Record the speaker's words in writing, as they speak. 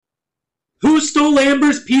stole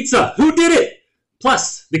Amber's pizza? Who did it?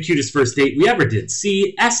 Plus, the cutest first date we ever did.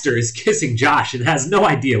 See, Esther is kissing Josh and has no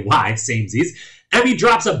idea why, samesies. Emmy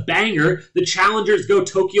drops a banger. The challengers go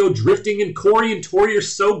Tokyo drifting, and Corey and Tori are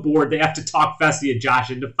so bored they have to talk Fessy and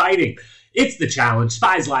Josh into fighting. It's The Challenge,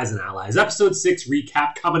 Spies, Lies, and Allies. Episode 6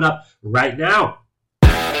 recap coming up right now.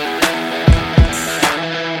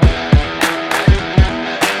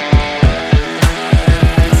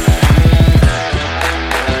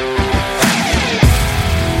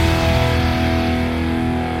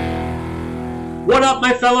 What up,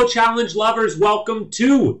 my fellow challenge lovers? Welcome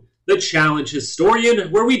to The Challenge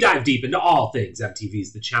Historian, where we dive deep into all things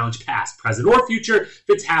MTV's The Challenge, past, present, or future. If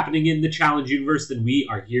it's happening in the Challenge universe, then we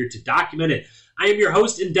are here to document it. I am your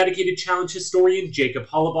host and dedicated Challenge historian, Jacob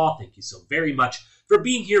Hullabaugh. Thank you so very much for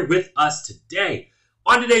being here with us today.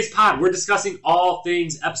 On today's pod, we're discussing all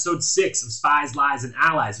things episode 6 of Spies, Lies, and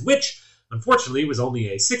Allies, which unfortunately was only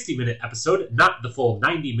a 60-minute episode, not the full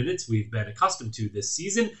 90 minutes we've been accustomed to this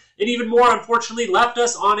season, and even more, unfortunately, left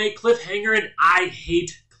us on a cliffhanger, and I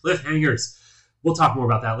hate cliffhangers. We'll talk more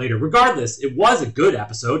about that later. Regardless, it was a good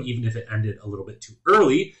episode, even if it ended a little bit too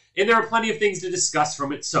early, and there are plenty of things to discuss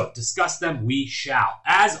from it, so discuss them we shall.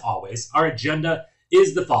 As always, our agenda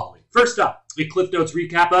is the following. First up, a Cliff Notes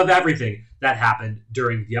recap of everything that happened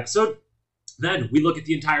during the episode. Then we look at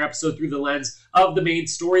the entire episode through the lens of the main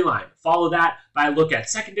storyline. Follow that by a look at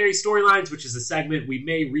secondary storylines, which is a segment we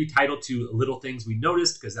may retitle to Little Things We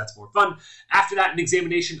Noticed, because that's more fun. After that, an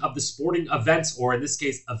examination of the sporting events, or in this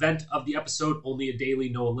case, event of the episode. Only a daily,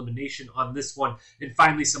 no elimination on this one. And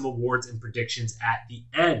finally, some awards and predictions at the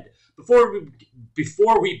end. Before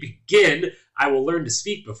we begin, I will learn to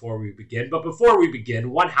speak before we begin. But before we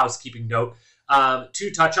begin, one housekeeping note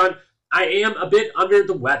to touch on. I am a bit under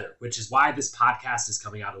the weather, which is why this podcast is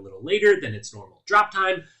coming out a little later than its normal drop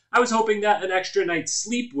time. I was hoping that an extra night's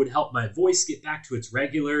sleep would help my voice get back to its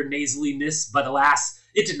regular nasaliness, but alas,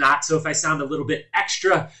 it did not. So if I sound a little bit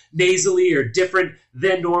extra nasally or different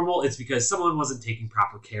than normal, it's because someone wasn't taking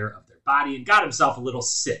proper care of their body and got himself a little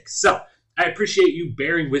sick. So I appreciate you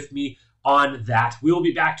bearing with me on that. We will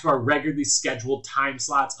be back to our regularly scheduled time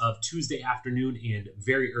slots of Tuesday afternoon and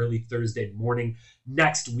very early Thursday morning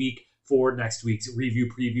next week, for next week's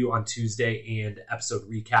review preview on Tuesday and episode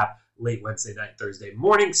recap late Wednesday night, Thursday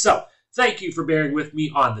morning. So thank you for bearing with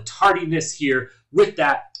me on the tardiness here. With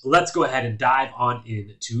that, let's go ahead and dive on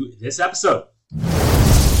into this episode.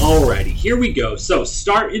 Alrighty, here we go. So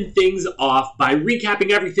starting things off by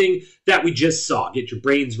recapping everything that we just saw. Get your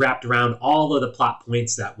brains wrapped around all of the plot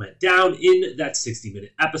points that went down in that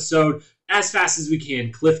 60-minute episode as fast as we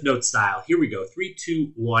can, Cliff Note style. Here we go. 3,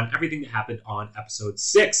 2, 1. Everything that happened on episode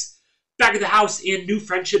 6. Back at the house, and new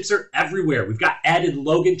friendships are everywhere. We've got Ed and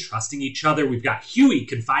Logan trusting each other. We've got Huey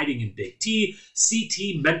confiding in Big T,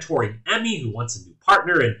 CT mentoring Emmy, who wants a new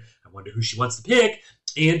partner, and I wonder who she wants to pick,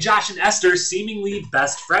 and Josh and Esther seemingly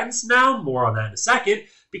best friends now. More on that in a second,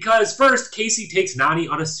 because first, Casey takes Nani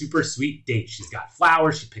on a super sweet date. She's got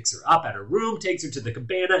flowers, she picks her up at her room, takes her to the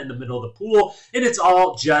cabana in the middle of the pool, and it's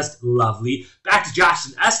all just lovely. Back to Josh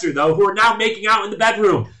and Esther, though, who are now making out in the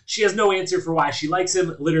bedroom. She has no answer for why she likes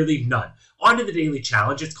him, literally none. On to the daily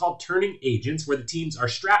challenge. It's called Turning Agents, where the teams are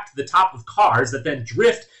strapped to the top of cars that then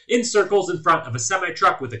drift in circles in front of a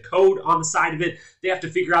semi-truck with a code on the side of it. They have to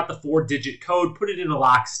figure out the 4-digit code, put it in a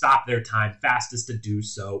lock, stop their time. Fastest to do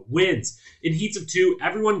so wins. In heats of 2,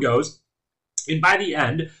 everyone goes. And by the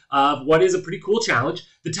end of what is a pretty cool challenge,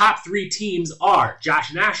 the top 3 teams are Josh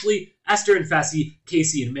and Ashley, Esther and Fessy,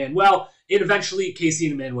 Casey and Manuel. And eventually, Casey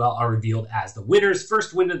and Manuel are revealed as the winners.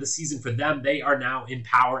 First win of the season for them. They are now in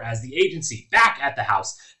power as the agency. Back at the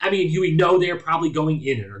house, Emmy and Huey know they are probably going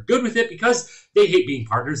in and are good with it because they hate being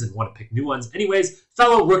partners and want to pick new ones. Anyways,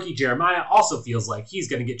 fellow rookie Jeremiah also feels like he's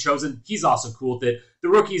going to get chosen. He's also cool with it. The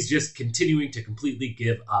rookie's just continuing to completely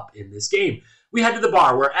give up in this game. We head to the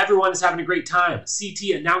bar where everyone is having a great time.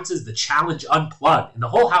 CT announces the challenge unplugged, and the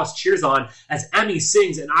whole house cheers on as Emmy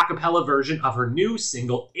sings an a cappella version of her new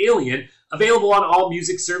single, Alien, available on all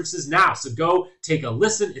music services now. So go take a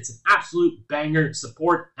listen. It's an absolute banger.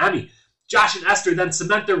 Support Emmy. Josh and Esther then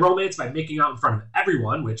cement their romance by making out in front of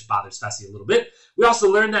everyone, which bothers Fessy a little bit. We also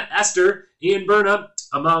learn that Esther and Berna,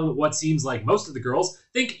 among what seems like most of the girls,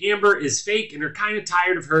 think Amber is fake and are kind of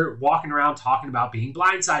tired of her walking around talking about being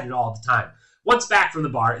blindsided all the time. Once back from the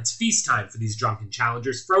bar, it's feast time for these drunken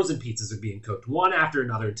challengers. Frozen pizzas are being cooked one after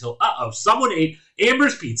another until, someone ate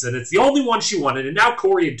Amber's pizza, and it's the only one she wanted. And now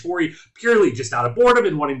Corey and Tori, purely just out of boredom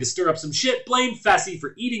and wanting to stir up some shit, blame Fessy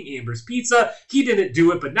for eating Amber's pizza. He didn't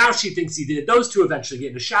do it, but now she thinks he did. Those two eventually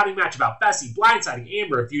get in a shouting match about Fessy blindsiding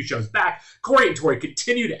Amber a few shows back. Corey and Tori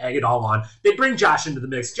continue to egg it all on. They bring Josh into the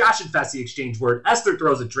mix. Josh and Fessy exchange word. Esther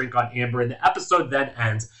throws a drink on Amber, and the episode then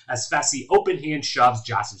ends as Fessy open hand shoves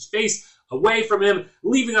Josh's face away from him,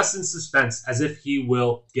 leaving us in suspense as if he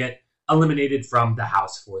will get eliminated from the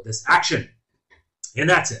house for this action. And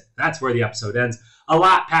that's it. That's where the episode ends. A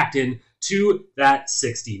lot packed in to that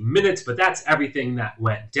 60 minutes, but that's everything that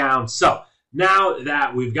went down. So now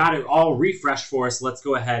that we've got it all refreshed for us, let's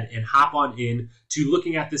go ahead and hop on in to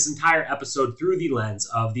looking at this entire episode through the lens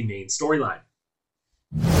of the main storyline.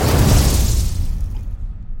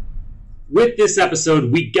 With this episode,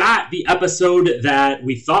 we got the episode that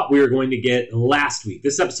we thought we were going to get last week.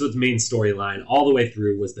 This episode's main storyline all the way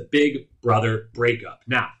through was the Big Brother breakup.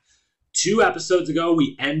 Now, 2 episodes ago,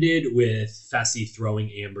 we ended with Fessy throwing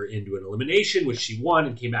Amber into an elimination, which she won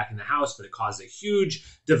and came back in the house, but it caused a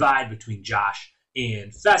huge divide between Josh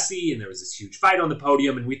and Fessy, and there was this huge fight on the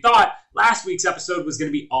podium, and we thought last week's episode was going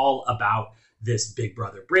to be all about this Big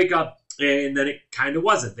Brother breakup. And then it kind of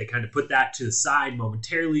wasn't. They kind of put that to the side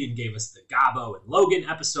momentarily and gave us the Gabo and Logan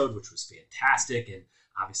episode, which was fantastic. And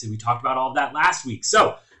obviously we talked about all of that last week.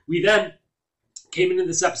 So we then came into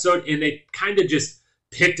this episode and they kind of just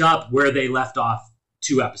picked up where they left off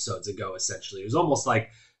 2 episodes ago, essentially. It was almost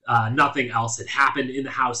like nothing else had happened in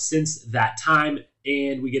the house since that time.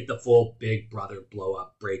 And we get the full Big Brother blow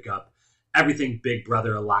up, breakup, everything Big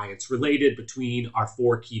Brother alliance related between our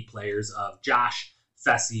 4 key players of Josh,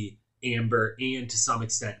 Fessy, Amber, and to some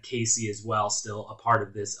extent Casey as well, still a part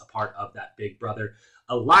of this, a part of that Big Brother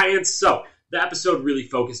alliance. So the episode really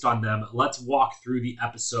focused on them. Let's walk through the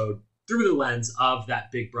episode through the lens of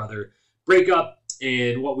that Big Brother breakup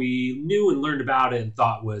and what we knew and learned about it and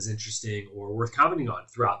thought was interesting or worth commenting on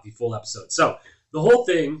throughout the full episode. So the whole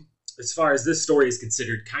thing, as far as this story is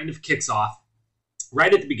considered, kind of kicks off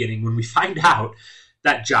right at the beginning when we find out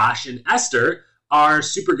that Josh and Esther are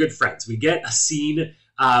super good friends. We get a scene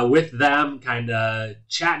with them kind of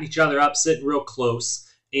chatting each other up, sitting real close,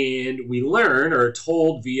 and we learn or are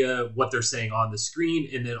told via what they're saying on the screen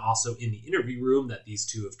and then also in the interview room that these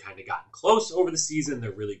two have kind of gotten close over the season.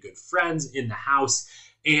 They're really good friends in the house.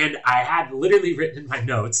 And I had literally written in my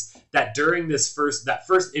notes that during that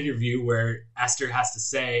first interview where Esther has to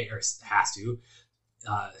say, or has to,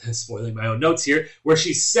 spoiling my own notes here, where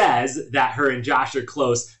she says that her and Josh are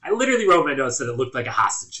close. I literally wrote my notes that it looked like a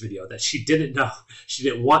hostage video, that she didn't know. She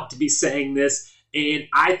didn't want to be saying this. And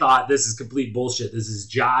I thought this is complete bullshit. This is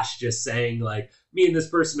Josh just saying, like, me and this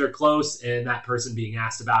person are close, and that person being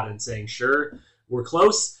asked about it and saying, sure, we're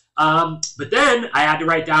close. But then I had to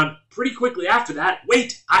write down pretty quickly after that,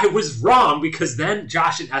 wait, I was wrong, because then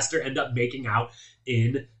Josh and Esther end up making out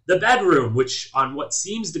in the bedroom, which on what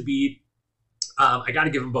seems to be, I got to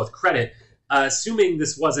give them both credit, assuming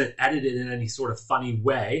this wasn't edited in any sort of funny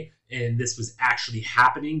way, and this was actually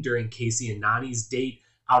happening during Casey and Nani's date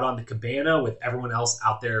out on the cabana with everyone else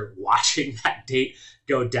out there watching that date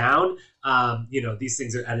go down. These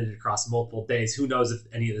things are edited across multiple days. Who knows if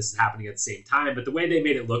any of this is happening at the same time, but the way they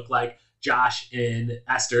made it look like Josh and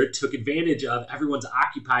Esther took advantage of everyone's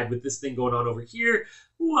occupied with this thing going on over here.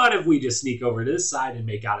 What if we just sneak over to this side and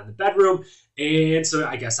make out in the bedroom? And so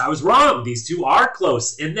I guess I was wrong. These two are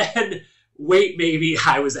close. And then, wait, maybe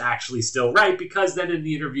I was actually still right, because then in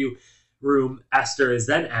the interview room, Esther is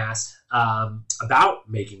then asked about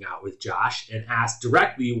making out with Josh and asked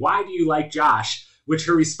directly, why do you like Josh? Which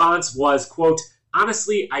her response was, quote,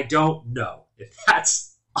 honestly, I don't know. If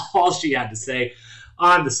that's all she had to say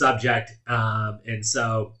on the subject. And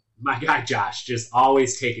so my guy Josh just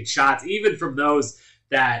always taking shots, even from those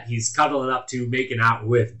that he's cuddling up to, making out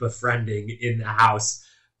with, befriending in the house,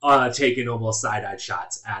 taking almost side-eyed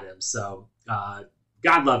shots at him. So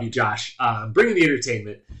God love you, Josh. Bringing the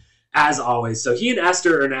entertainment, as always. So he and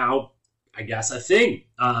Esther are now, I guess, a thing.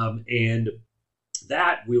 And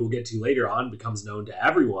that we will get to later on becomes known to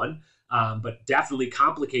everyone, but definitely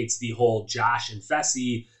complicates the whole Josh and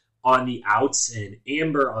Fessy on the outs and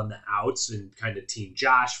Amber on the outs, and kind of team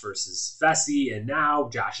Josh versus Fessy. And now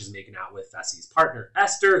Josh is making out with Fessy's partner,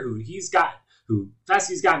 Esther, who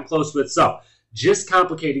Fessy's gotten close with. So just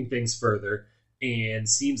complicating things further, and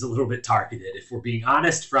seems a little bit targeted, if we're being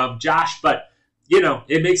honest, from Josh. But,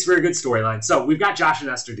 it makes for a good storyline. So we've got Josh and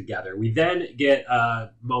Esther together. We then get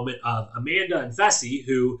a moment of Amanda and Fessy,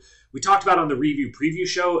 who we talked about on the review preview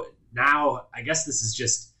show. Now, I guess this is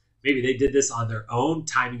just, maybe they did this on their own,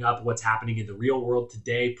 timing up what's happening in the real world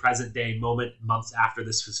today, present day moment, months after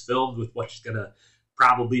this was filmed, with what's going to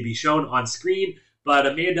probably be shown on screen. But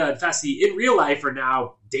Amanda and Fessy in real life are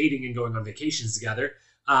now dating and going on vacations together.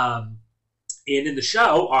 And in the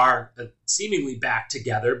show are seemingly back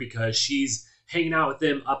together because she's hanging out with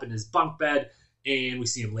him up in his bunk bed. And we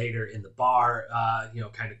see him later in the bar,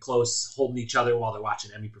 kind of close, holding each other while they're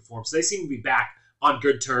watching Emmy perform. So they seem to be back on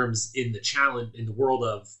good terms in the challenge, in the world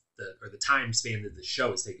of the time span that the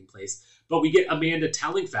show is taking place. But we get Amanda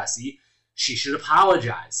telling Fessy she should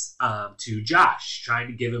apologize to Josh, trying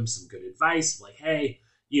to give him some good advice. Like, hey,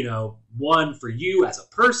 one, for you as a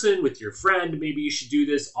person with your friend, maybe you should do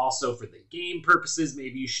this. Also for the game purposes,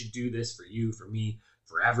 maybe you should do this for you, for me,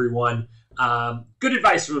 for everyone. Good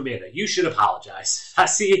advice from Amanda. You should apologize.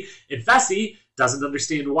 Fessy doesn't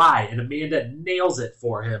understand why, and Amanda nails it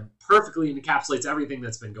for him perfectly and encapsulates everything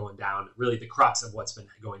that's been going down, really the crux of what's been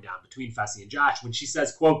going down between Fessy and Josh, when she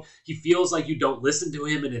says, quote, he feels like you don't listen to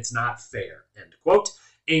him and it's not fair, end quote.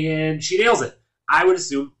 And she nails it. I would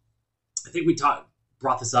assume, I think we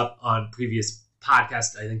brought this up on previous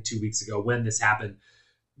podcast, I think 2 weeks ago when this happened.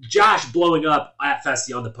 Josh blowing up at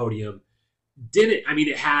Fessy on the podium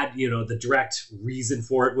it had, the direct reason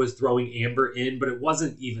for it was throwing Amber in, but it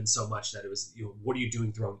wasn't even so much that it was, what are you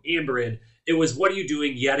doing throwing Amber in? It was, what are you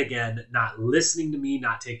doing yet again, not listening to me,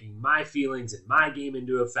 not taking my feelings and my game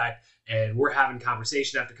into effect, and we're having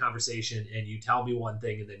conversation after conversation, and you tell me one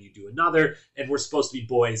thing and then you do another, and we're supposed to be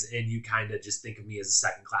boys, and you kind of just think of me as a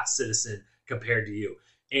second-class citizen compared to you.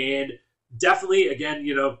 And definitely, again,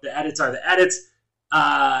 the edits are the edits.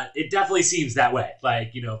 It definitely seems that way.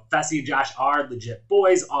 Like, Fessy and Josh are legit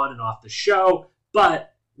boys on and off the show, but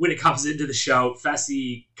when it comes into the show,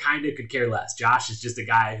 Fessy kind of could care less. Josh is just a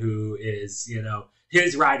guy who is,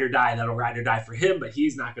 his ride or die, that'll ride or die for him, but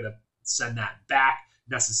he's not going to send that back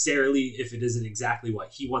necessarily if it isn't exactly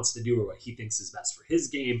what he wants to do or what he thinks is best for his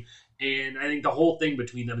game. And I think the whole thing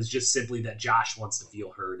between them is just simply that Josh wants to feel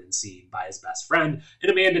heard and seen by his best friend.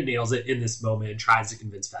 And Amanda nails it in this moment and tries to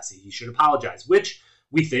convince Fessy he should apologize, which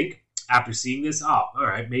we think, after seeing this, all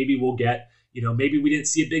right, maybe we'll get, maybe we didn't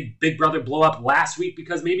see a big brother blow up last week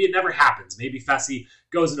because maybe it never happens. Maybe Fessy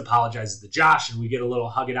goes and apologizes to Josh and we get a little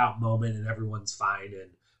hug it out moment and everyone's fine and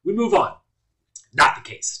we move on. Not the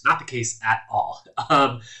case at all.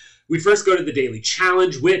 We first go to the daily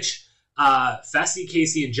challenge, which Fessy,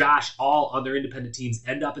 Casey, and Josh, all on their independent teams,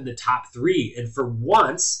 end up in the top 3. And for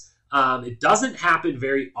once, it doesn't happen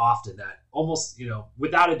very often that almost,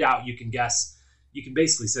 without a doubt, you can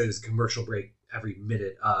basically say there's a commercial break every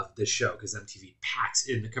minute of this show because MTV packs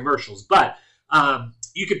in the commercials. But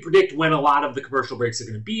you could predict when a lot of the commercial breaks are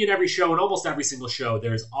going to be in every show. And almost every single show,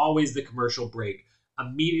 there's always the commercial break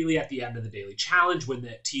immediately at the end of the daily challenge when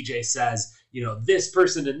the TJ says, this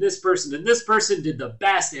person and this person and this person did the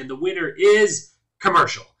best and the winner is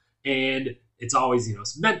commercial. And it's always,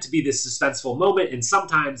 it's meant to be this suspenseful moment, and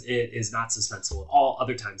sometimes it is not suspenseful at all.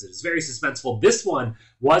 Other times it is very suspenseful. This one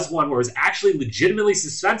was one where it was actually legitimately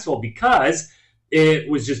suspenseful because it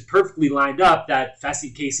was just perfectly lined up that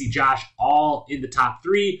Fessy, Casey, Josh, all in the top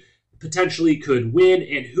 3, potentially could win,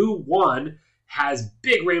 and who won has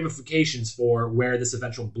big ramifications for where this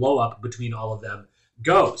eventual blow up between all of them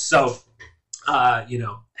goes. So,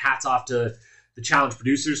 hats off to the challenge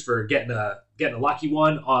producers for getting a lucky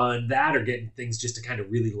one on that, or getting things just to kind of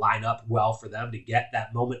really line up well for them to get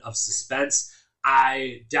that moment of suspense.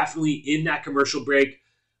 I definitely, in that commercial break,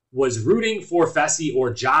 was rooting for Fessy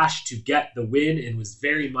or Josh to get the win and was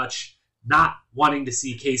very much not wanting to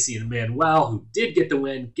see Casey and Manuel, who did get the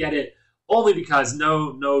win, get it, only because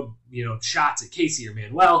no shots at Casey or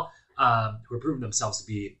Manuel, who are proving themselves to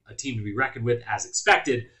be a team to be reckoned with as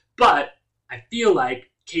expected. But I feel like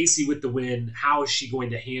Casey with the win, how is she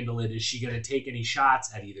going to handle it? Is she going to take any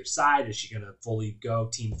shots at either side? Is she going to fully go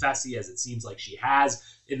Team Fessy, as it seems like she has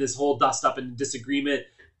in this whole dust up and disagreement,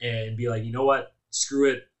 and be like, you know what, screw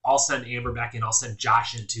it, I'll send Amber back in, I'll send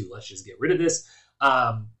Josh in too, let's just get rid of this.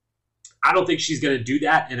 I don't think she's going to do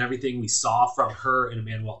that, and everything we saw from her and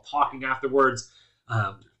Emmanuel talking afterwards,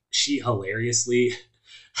 she hilariously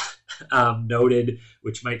noted,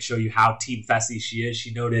 which might show you how Team Fessy she is,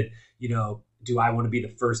 she noted, do I want to be the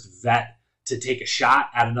first vet to take a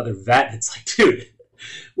shot at another vet? It's like, dude,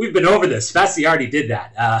 we've been over this. Fessy already did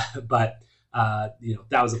that. But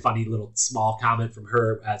that was a funny little small comment from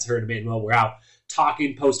her as her and Emmanuel were out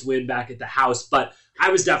talking post-win back at the house. But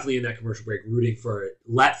I was definitely in that commercial break rooting for it.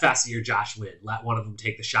 Let Fessy or Josh win. Let one of them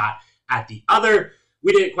take the shot at the other.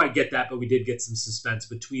 We didn't quite get that, but we did get some suspense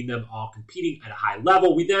between them all competing at a high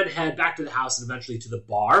level. We then head back to the house and eventually to the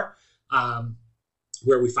bar,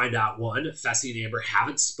 where we find out, one, Fessy and Amber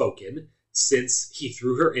haven't spoken since he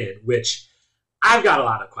threw her in, which I've got a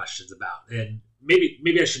lot of questions about. And maybe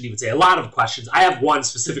I shouldn't even say a lot of questions. I have one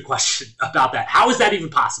specific question about that. How is that even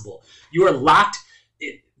possible? You are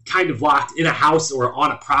kind of locked in a house or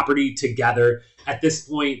on a property together. At this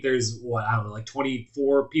point, there's, like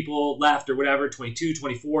 24 people left or whatever, 22,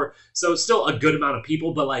 24. So still a good amount of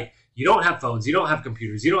people, but like you don't have phones, you don't have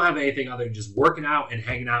computers, you don't have anything other than just working out and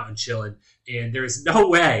hanging out and chilling. And there's no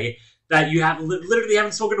way that you have literally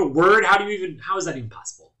haven't spoken a word. How is that even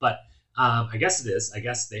possible? But I guess it is. I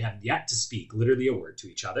guess they have yet to speak literally a word to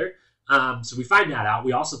each other. So we find that out.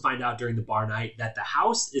 We also find out during the bar night that the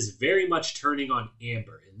house is very much turning on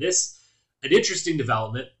Amber. And an interesting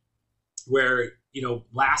development where,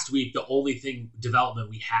 last week, the only development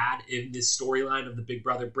we had in this storyline of the Big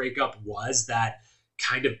Brother breakup was that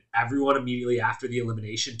kind of everyone immediately after the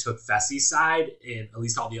elimination took Fessy's side, and at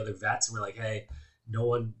least all the other vets, and were like, hey, no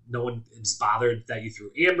one is bothered that you threw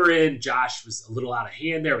Amber in. Josh was a little out of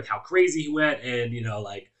hand there with how crazy he went, and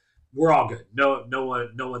we're all good. No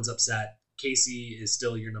one's upset. Casey is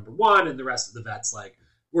still your number one, and the rest of the vets, like,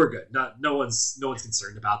 we're good. No one's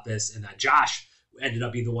concerned about this, and that Josh ended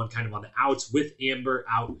up being the one kind of on the outs with Amber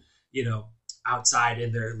outside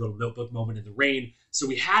in their little notebook moment in the rain. So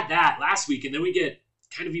we had that last week, and then we get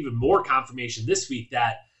kind of even more confirmation this week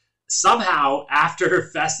that somehow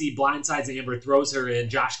after Fessy blindsides Amber, throws her in,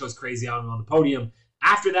 Josh goes crazy on the podium.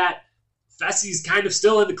 After that, Fessy's kind of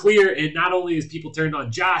still in the clear, and not only is people turned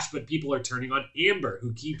on Josh, but people are turning on Amber,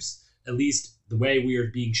 who keeps, at least the way we are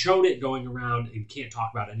being shown it, going around and can't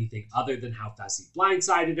talk about anything other than how Fessy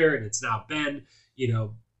blindsided her, and it's now been,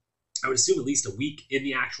 I would assume at least a week in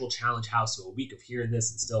the actual challenge house, so a week of hearing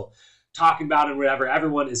this and still talking about it and whatever.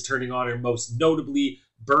 Everyone is turning on her, most notably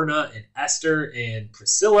Berna and Esther and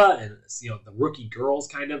Priscilla, and the rookie girls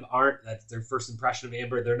kind of aren't. That's their first impression of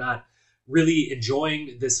Amber. They're not really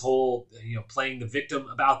enjoying this whole, playing the victim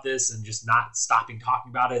about this and just not stopping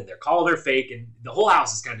talking about it. They're calling her fake, and the whole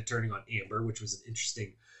house is kind of turning on Amber, which was an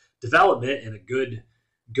interesting development and a good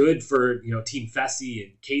for, Team Fessy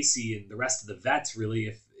and Casey and the rest of the vets, really,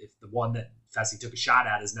 if the one that Fessy took a shot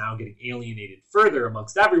at is now getting alienated further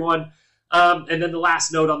amongst everyone. And then the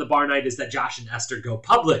last note on the bar night is that Josh and Esther go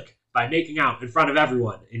public by making out in front of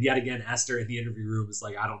everyone. And yet again, Esther in the interview room is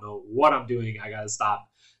like, I don't know what I'm doing. I got to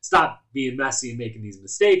stop being messy and making these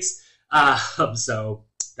mistakes. So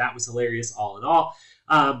that was hilarious all in all.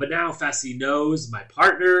 But now Fessy knows my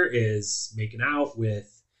partner is making out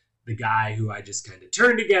with the guy who I just kind of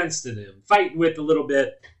turned against and am fighting with a little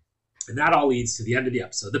bit. And that all leads to the end of the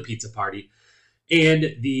episode, the pizza party,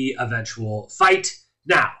 and the eventual fight.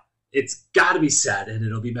 Now, it's got to be said, and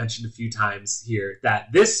it'll be mentioned a few times here,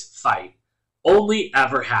 that this fight only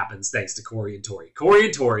ever happens thanks to Corey and Tori. Corey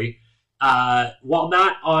and Tori, while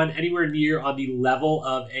not on anywhere near on the level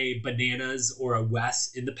of a Bananas or a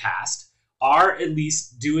Wes in the past, are at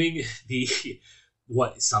least doing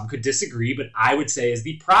what some could disagree, but I would say is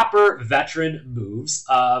the proper veteran moves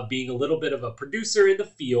of being a little bit of a producer in the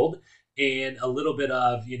field and a little bit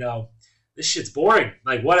of, this shit's boring.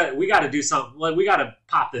 Like, we got to do something. Like, we got to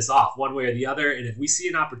pop this off one way or the other. And if we see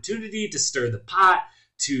an opportunity to stir the pot,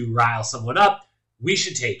 to rile someone up, we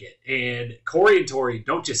should take it. And Corey and Tori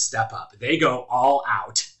don't just step up. They go all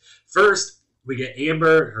out. First, we get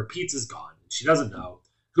Amber. Her pizza's gone. She doesn't know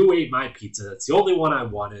who ate my pizza. That's the only one I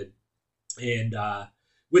wanted. And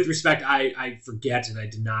with respect, I forget, and I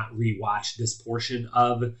did not rewatch this portion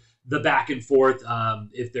of the back and forth.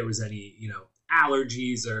 If there was any,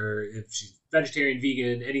 allergies, or if she's vegetarian,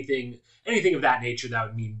 vegan, anything of that nature, that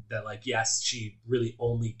would mean that, like, yes, she really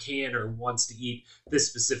only can or wants to eat this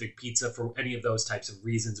specific pizza for any of those types of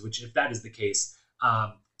reasons. Which, if that is the case,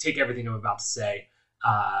 take everything I'm about to say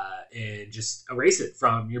and just erase it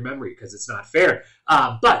from your memory, because it's not fair.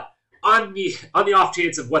 But on the off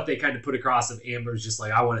chance of what they kind of put across of Amber's just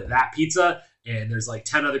like, I wanted that pizza, and there's like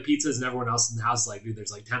 10 other pizzas, and everyone else in the house is like, dude,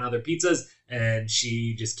 there's like 10 other pizzas, and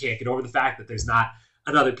she just can't get over the fact that there's not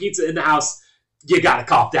another pizza in the house. You gotta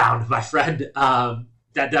calm down, my friend. That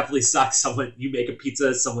definitely sucks. You make a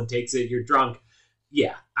pizza, someone takes it, you're drunk.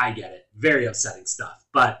 Yeah, I get it. Very upsetting stuff,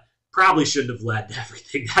 but probably shouldn't have led to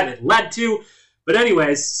everything that it led to. But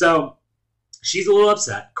anyways, so she's a little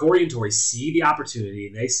upset. Corey and Tori see the opportunity,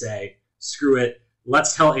 and they say, screw it.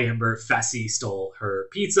 Let's tell Amber Fessy stole her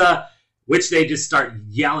pizza, which they just start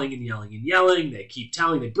yelling and yelling and yelling. They keep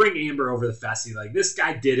telling. They bring Amber over to Fessy. Like, this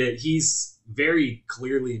guy did it. He's very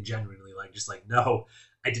clearly and genuinely just like, no,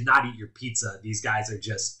 I did not eat your pizza. These guys are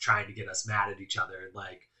just trying to get us mad at each other. And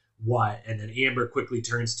like, what? And then Amber quickly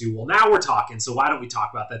turns to, well, now we're talking, so why don't we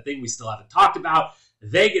talk about that thing we still haven't talked about?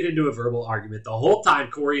 They get into a verbal argument. The whole time,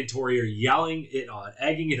 Corey and Tori are yelling it on,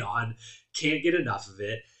 egging it on, can't get enough of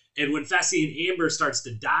it. And when Fessy and Amber starts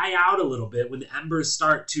to die out a little bit, when the embers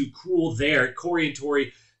start to cool there, Corey and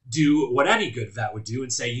Tori do what any good vet would do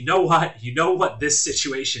and say, you know what this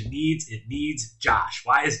situation needs? It needs Josh.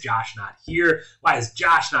 Why is Josh not here? Why is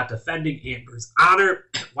Josh not defending Amber's honor?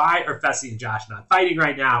 Why are Fessy and Josh not fighting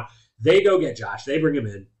right now? They go get Josh. They bring him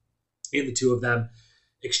in, and the two of them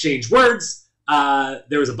exchange words.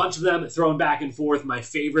 There was a bunch of them thrown back and forth. My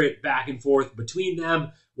favorite back and forth between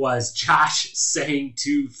them was Josh saying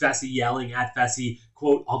to Fessy, yelling at Fessy,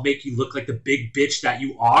 quote, "I'll make you look like the big bitch that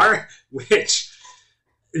you are," which...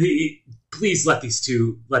 Please let these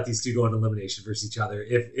two go in elimination versus each other.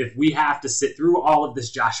 If we have to sit through all of this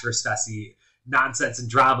Josh versus Fessy nonsense and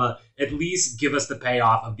drama, at least give us the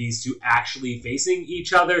payoff of these two actually facing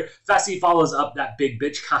each other. Fessy follows up that big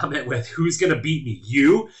bitch comment with, "Who's gonna beat me?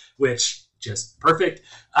 You?" Which just perfect.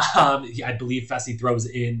 I believe Fessy throws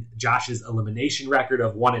in Josh's elimination record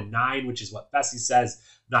of 1-9, which is what Fessy says.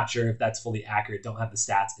 Not sure if that's fully accurate. Don't have the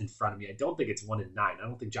stats in front of me. I don't think it's 1-9. I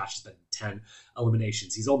don't think Josh has been in 10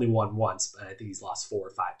 eliminations. He's only won once, but I think he's lost 4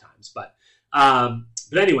 or 5 times. But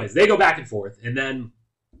anyways, they go back and forth, and then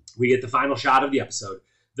we get the final shot of the episode,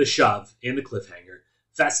 the shove and the cliffhanger.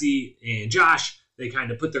 Fessy and Josh, they kind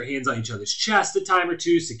of put their hands on each other's chest a time or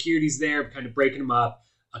two. Security's there, kind of breaking them up.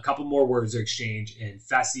 A couple more words are exchanged, and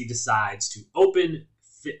Fessy decides to open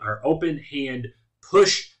hand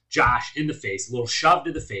push Josh in the face, a little shove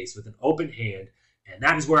to the face with an open hand, and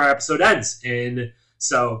that is where our episode ends. And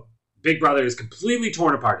so Big Brother is completely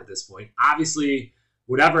torn apart at this point. Obviously,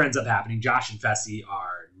 whatever ends up happening, Josh and Fessy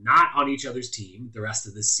are not on each other's team the rest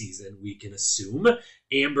of this season, we can assume.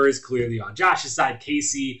 Amber is clearly on Josh's side.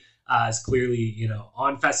 Casey is clearly,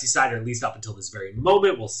 on Fessy's side, or at least up until this very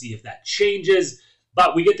moment. We'll see if that changes.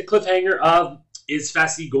 But we get the cliffhanger of, is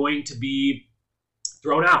Fessy going to be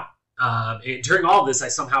thrown out? And during all of this, I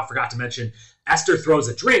somehow forgot to mention Esther throws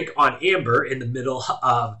a drink on Amber in the middle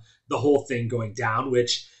of the whole thing going down,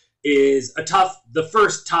 which is the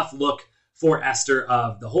first tough look for Esther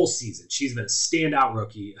of the whole season. She's been a standout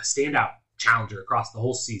rookie, a standout challenger across the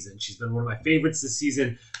whole season. She's been one of my favorites this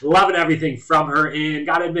season. Loving everything from her, and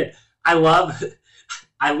gotta admit, I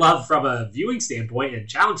love from a viewing standpoint and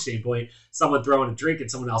challenge standpoint, someone throwing a drink in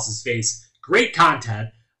someone else's face. Great content.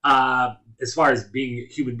 As far as being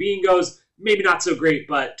a human being goes, maybe not so great,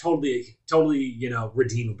 but totally,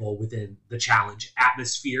 redeemable within the challenge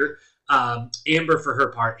atmosphere. Amber, for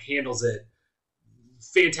her part, handles it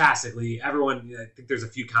fantastically. Everyone, I think there's a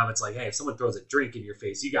few comments like, hey, if someone throws a drink in your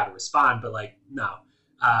face, you got to respond. But no.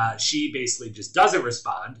 She basically just doesn't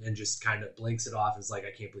respond and just kind of blinks it off. And is like,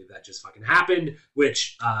 I can't believe that just fucking happened,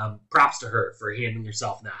 which props to her for handling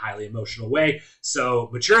herself in that highly emotional way. So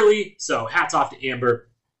maturely, so hats off to Amber.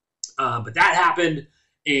 But that happened,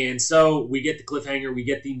 and so we get the cliffhanger. We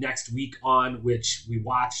get the next week on, which we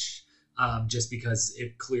watch just because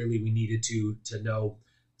clearly we needed to know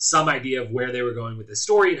some idea of where they were going with the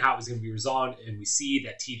story and how it was going to be resolved. And we see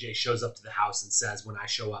that TJ shows up to the house and says, "When I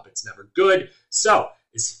show up, it's never good." So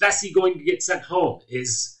is Fessy going to get sent home?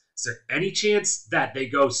 Is there any chance that they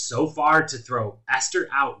go so far to throw Esther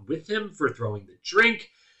out with him for throwing the drink?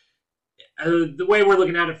 The way we're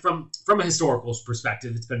looking at it from a historical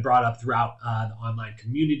perspective, it's been brought up throughout the online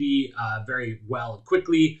community very well and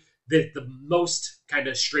quickly that the most kind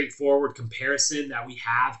of straightforward comparison that we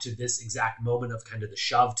have to this exact moment of kind of the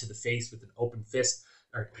shove to the face with an open fist,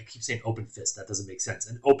 or I keep saying open fist, that doesn't make sense,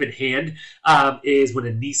 an open hand, is when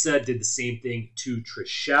Anissa did the same thing to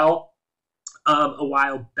Trishelle a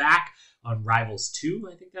while back on Rivals 2,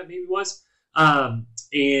 I think that maybe was.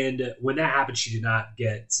 And when that happened, she did not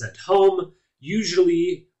get sent home.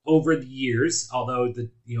 Usually over the years, although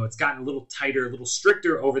it's gotten a little tighter, a little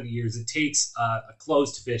stricter over the years, it takes a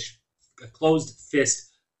closed fist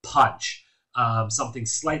punch, something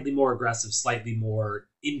slightly more aggressive, slightly more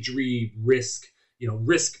injury risk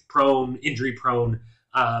prone, injury prone,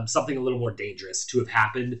 something a little more dangerous to have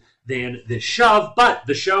happened than this shove. But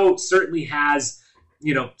the show certainly has,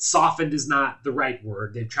 softened is not the right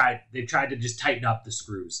word. They've tried to just tighten up the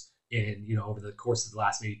screws in, over the course of the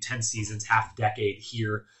last maybe 10 seasons, half a decade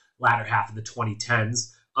here, latter half of the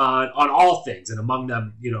 2010s, on all things. And among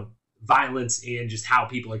them, violence and just how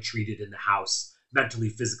people are treated in the house, mentally,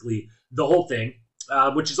 physically, the whole thing,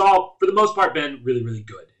 which has all, for the most part, been really, really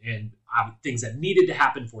good. And things that needed to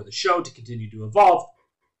happen for the show to continue to evolve,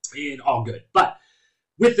 and all good. But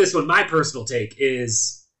with this one, my personal take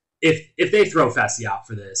is, if they throw Fessy out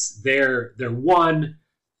for this, they're one.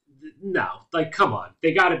 No, come on.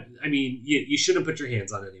 They got to, you shouldn't put your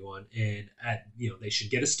hands on anyone. And, they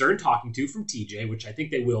should get a stern talking to from TJ, which I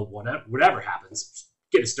think they will, whatever happens.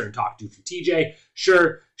 Get a stern talking to from TJ.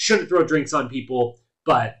 Sure, shouldn't throw drinks on people,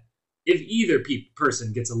 But if either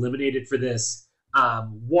person gets eliminated for this,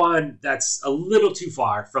 one, that's a little too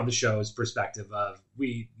far from the show's perspective of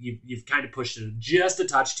you've kind of pushed it just a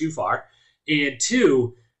touch too far. And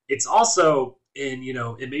two, it's also, and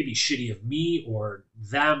it may be shitty of me or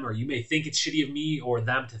them, or you may think it's shitty of me or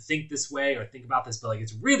them to think this way or think about this, but like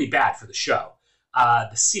it's really bad for the show.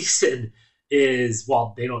 The season is,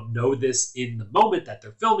 well, they don't know this in the moment that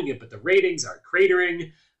they're filming it, but the ratings are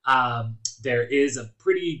cratering. There is a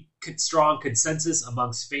pretty strong consensus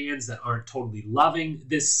amongst fans that aren't totally loving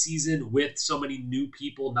this season with so many new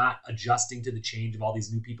people not adjusting to the change of all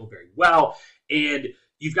these new people very well. And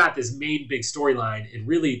you've got this main big storyline, and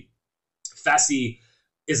really Fessy,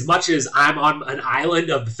 as much as I'm on an island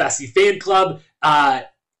of the Fessy fan club,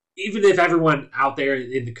 even if everyone out there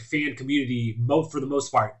in the fan community, for the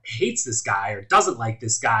most part, hates this guy or doesn't like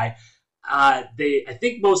this guy, I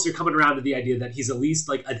think most are coming around to the idea that he's at least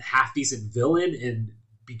like a half decent villain and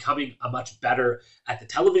becoming a much better at the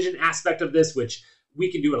television aspect of this, which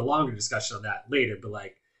we can do a longer discussion on that later. But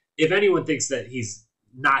like, if anyone thinks that he's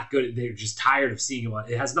not good, they're just tired of seeing him on,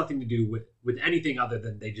 it has nothing to do with anything other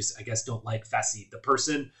than they just, I guess, don't like Fessy, the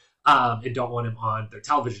person, and don't want him on their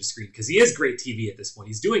television screen, because he is great TV at this point.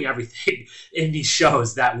 He's doing everything in these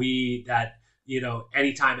shows that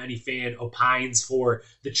anytime any fan opines for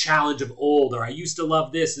the challenge of old, or I used to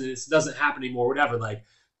love this and this doesn't happen anymore, whatever, like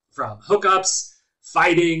from hookups,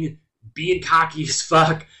 fighting, being cocky as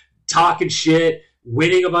fuck, talking shit,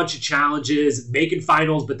 winning a bunch of challenges, making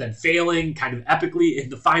finals, but then failing kind of epically in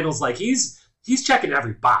the finals. Like he's checking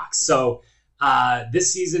every box. So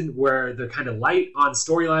this season, where they're kind of light on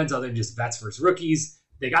storylines other than just vets versus rookies,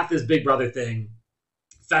 they got this Big Brother thing.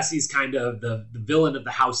 Fessy's kind of the villain of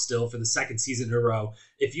the house still for the second season in a row.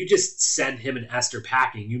 If you just send him and Esther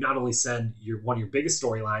packing, you not only send one of your biggest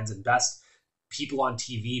storylines and best people on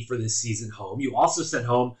TV for this season home, you also send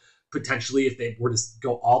home, potentially, if they were to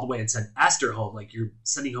go all the way and send Esther home, like you're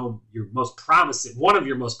sending home one of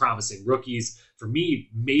your most promising rookies. For me,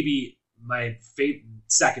 maybe my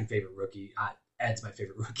second favorite rookie. Ed's my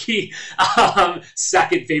favorite rookie.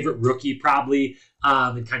 Second favorite rookie, probably,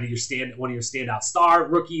 and kind of one of your standout star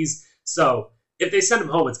rookies. So if they send him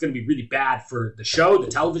home, it's going to be really bad for the show, the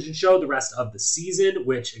television show, the rest of the season,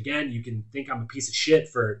 which, again, you can think I'm a piece of shit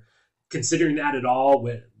for considering that at all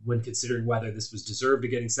when considering whether this was deserved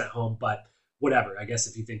of getting sent home. But whatever, I guess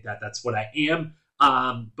if you think that, that's what I am.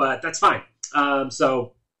 But that's fine.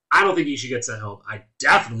 So I don't think he should get sent home. I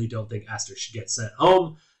definitely don't think Esther should get sent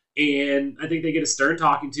home. And I think they get a stern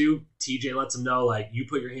talking to. TJ lets them know, like, you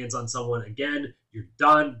put your hands on someone again, you're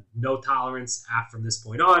done. No tolerance from this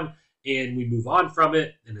point on. And we move on from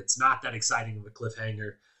it. And it's not that exciting of a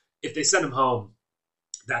cliffhanger. If they send him home,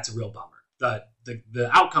 that's a real bummer. The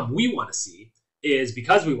outcome we want to see is,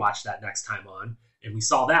 because we watched that next time on, and we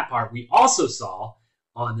saw that part, we also saw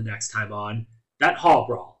on the next time on that hall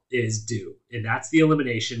brawl is due. And that's the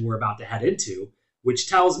elimination we're about to head into, which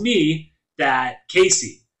tells me that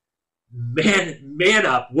Casey, man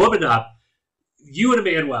up, woman up, you and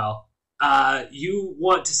Emmanuel, you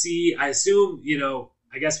want to see, I assume,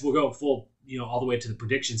 I guess we'll go full, all the way to the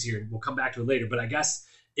predictions here, and we'll come back to it later. But I guess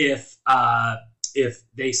if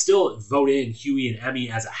they still vote in Huey and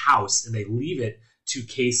Emmy as a house and they leave it to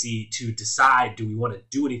Casey to decide, do we want to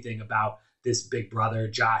do anything about this Big Brother,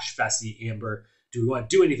 Josh, Fessy, Amber, do we want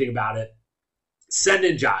to do anything about it? Send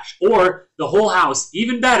in Josh. Or the whole house,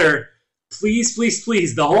 even better, please, please,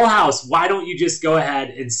 please, the whole house, why don't you just go ahead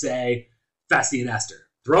and say Fessy and Esther?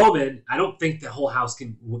 Throw them in. I don't think the whole house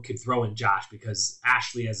could throw in Josh, because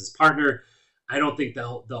Ashley as his partner, I don't think the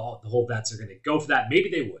whole vets are going to go for that. Maybe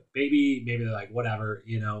they would. Maybe they're like, whatever,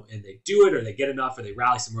 and they do it, or they get enough, or they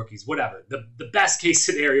rally some rookies, whatever. The best case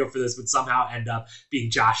scenario for this would somehow end up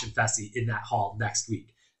being Josh and Fessy in that hall next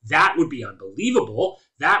week. That would be unbelievable.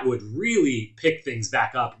 That would really pick things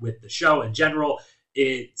back up with the show in general.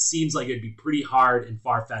 It seems like it'd be pretty hard and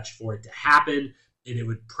far-fetched for it to happen, and it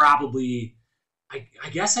would probably... I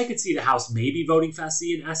guess I could see the house maybe voting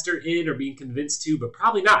Fessy and Esther in, or being convinced to, but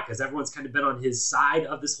probably not, because everyone's kind of been on his side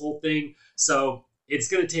of this whole thing. So it's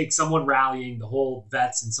going to take someone rallying the whole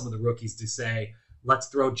vets and some of the rookies to say, let's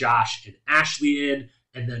throw Josh and Ashley in,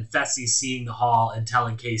 and then Fessy seeing the hall and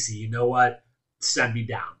telling Casey, you know what, send me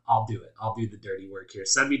down. I'll do it. I'll do the dirty work here.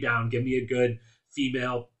 Send me down. Give me a good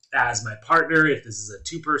female as my partner if this is a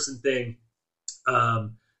two-person thing.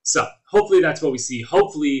 So hopefully that's what we see.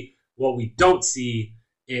 Hopefully what we don't see,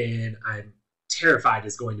 and I'm terrified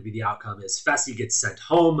is going to be the outcome, is Fessy gets sent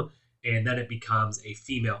home, and then it becomes a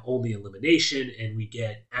female-only elimination, and we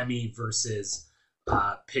get Emmy versus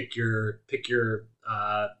pick your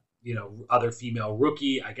other female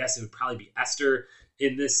rookie. I guess it would probably be Esther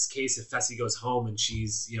in this case. If Fessy goes home and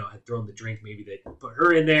she's, had thrown the drink, maybe they put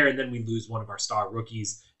her in there, and then we lose one of our star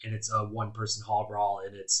rookies, and it's a one-person hall brawl.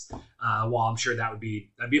 And it's, while I'm sure that'd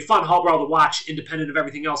be a fun hall brawl to watch, independent of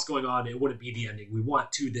everything else going on, it wouldn't be the ending we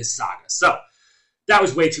want to this saga. So that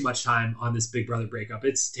was way too much time on this Big Brother breakup.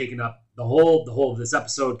 It's taken up the whole of this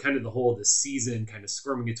episode, kind of the whole of this season, kind of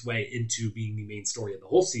squirming its way into being the main story of the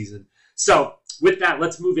whole season. So with that,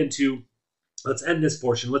 let's end this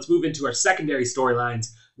portion. Let's move into our secondary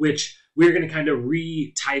storylines, which we're going to kind of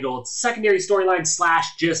retitle secondary storylines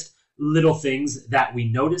 / just little things that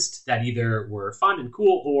we noticed that either were fun and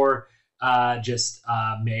cool or just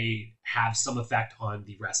may have some effect on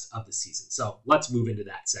the rest of the season. So let's move into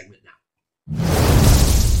that segment now.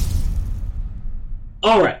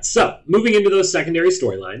 All right, so moving into those secondary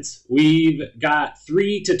storylines, we've got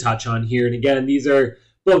 3 to touch on here. And again, these are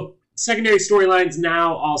both secondary storylines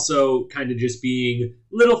now, also kind of just being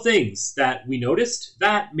little things that we noticed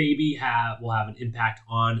that maybe will have an impact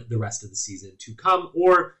on the rest of the season to come,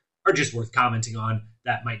 or are just worth commenting on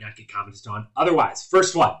that might not get commented on otherwise.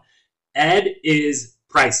 First one, Ed is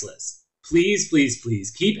priceless. Please, please, please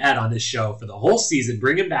keep Ed on this show for the whole season.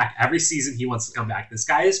 Bring him back every season he wants to come back. This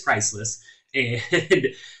guy is priceless. And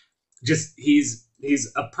just he's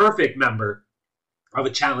a perfect member of a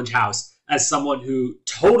challenge house as someone who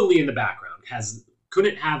totally in the background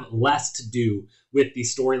couldn't have less to do with the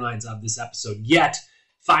storylines of this episode, yet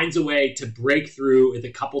finds a way to break through with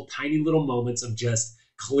a couple tiny little moments of just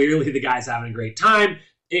clearly the guy's having a great time,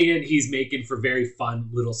 and he's making for very fun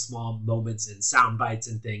little small moments and sound bites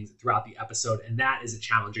and things throughout the episode. And that is a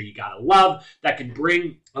challenger you gotta love, that can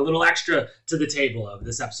bring a little extra to the table of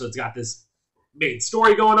this episode's got this main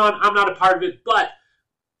story going on. I'm not a part of it, but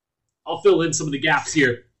I'll fill in some of the gaps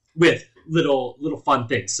here with little fun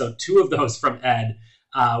things. So 2 of those from Ed,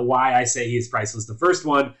 why I say he is priceless. The first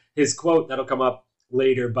one, his quote, that'll come up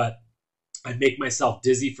later, but I make myself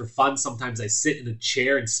dizzy for fun. Sometimes I sit in a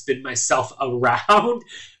chair and spin myself around,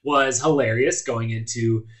 was hilarious going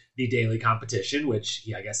into the daily competition, which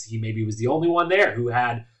I guess he maybe was the only one there who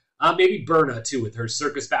had maybe Berna too, with her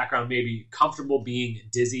circus background, maybe comfortable being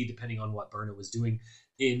dizzy depending on what Berna was doing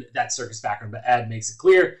in that circus background. But Ed makes it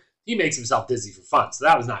clear he makes himself dizzy for fun. So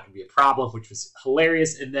that was not going to be a problem, which was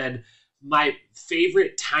hilarious. And then my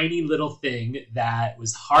favorite tiny little thing that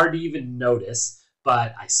was hard to even notice,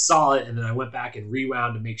 but I saw it and then I went back and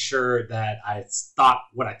rewound to make sure that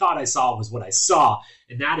what I thought I saw was what I saw.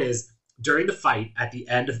 And that is during the fight at the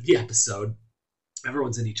end of the episode,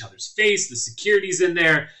 everyone's in each other's face, the security's in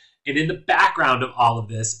there, and in the background of all of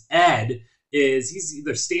this, Ed he's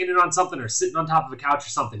either standing on something or sitting on top of a couch or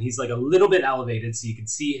something. He's like a little bit elevated so you can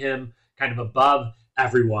see him kind of above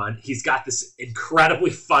everyone. He's got this incredibly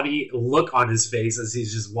funny look on his face as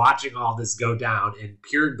he's just watching all this go down in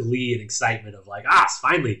pure glee and excitement of like, it's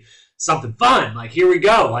finally something fun. Like, here we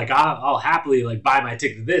go. Like, I'll happily like buy my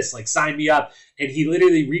ticket to this. Like, sign me up. And he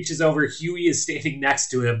literally reaches over. Huey is standing next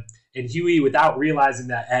to him. And Huey, without realizing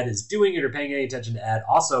that Ed is doing it or paying any attention to Ed,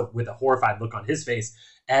 also with a horrified look on his face,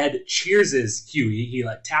 Ed cheerses Huey. He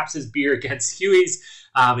like taps his beer against Huey's,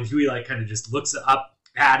 and Huey like kind of just looks up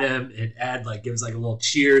at him, and Ed like gives like a little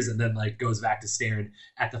cheers and then like goes back to staring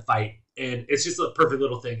at the fight. And it's just a perfect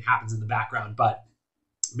little thing happens in the background, but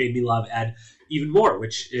made me love Ed even more,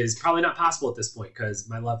 which is probably not possible at this point because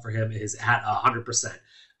my love for him is at 100%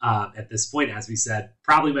 at this point. As we said,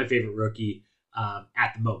 probably my favorite rookie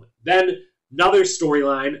at the moment. Then another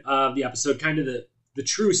storyline of the episode, kind of the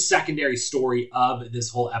true secondary story of this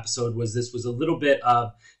whole episode, was a little bit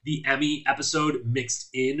of the Emmy episode mixed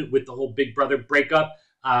in with the whole Big Brother breakup.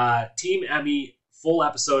 Team Emmy, full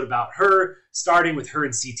episode about her, starting with her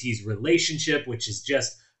and CT's relationship, which is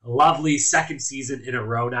just lovely. Second season in a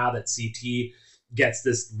row now that CT gets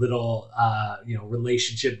this little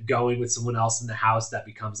relationship going with someone else in the house that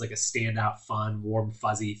becomes like a standout, fun, warm,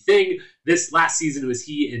 fuzzy thing. This last season was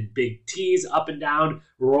he and Big T's up and down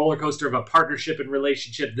roller coaster of a partnership and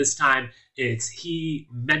relationship. This time it's he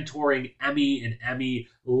mentoring Emmy, and Emmy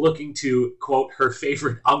looking to, quote, her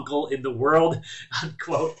favorite uncle in the world,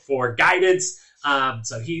 unquote, for guidance.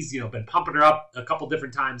 So he's been pumping her up a couple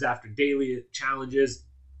different times after daily challenges,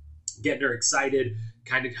 getting her excited,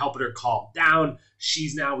 kind of helping her calm down.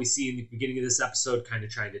 She's now, we see in the beginning of this episode, kind of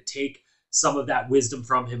trying to take some of that wisdom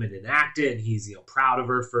from him and enact it. And he's, proud of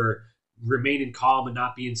her for remaining calm and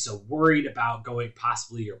not being so worried about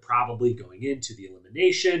possibly or probably going into the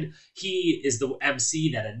elimination. He is the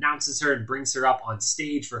MC that announces her and brings her up on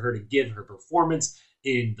stage for her to give her performance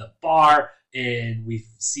in the bar. And we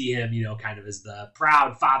see him, kind of as the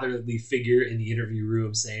proud fatherly figure in the interview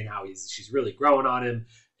room, saying how she's really growing on him.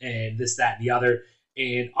 and this, that, and the other.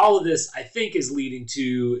 And all of this, I think, is leading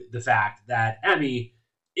to the fact that Emmy,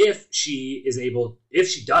 if she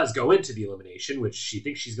does go into the elimination, which she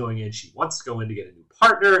thinks she's going in, she wants to go in to get a new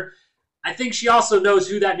partner. I think she also knows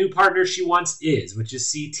who that new partner she wants is, which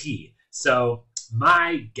is CT. So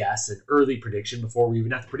my guess, an early prediction before we're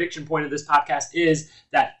even at the prediction point of this podcast, is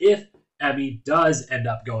that if Emmy does end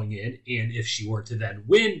up going in, and if she were to then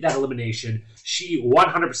win that elimination, she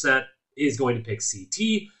 100% is going to pick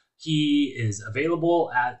CT. He is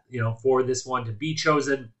available for this one to be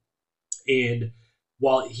chosen. And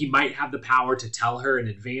while he might have the power to tell her in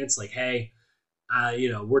advance, like, hey,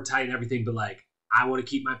 we're tight and everything, but like, I want to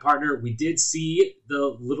keep my partner. We did see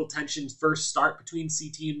the little tensions first start between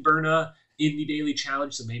CT and Berna in the Daily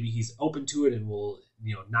Challenge. So maybe he's open to it and will,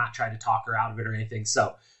 not try to talk her out of it or anything.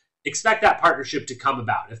 So expect that partnership to come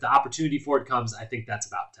about. If the opportunity for it comes, I think that's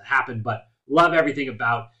about to happen. But love everything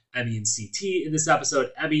about Emmy and CT in this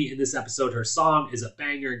episode. Emmy in this episode, her song is a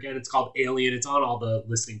banger. Again, it's called Alien. It's on all the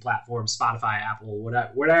listening platforms, Spotify, Apple,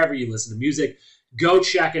 whatever you listen to music. Go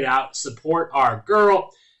check it out. Support our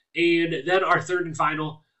girl. And then our third and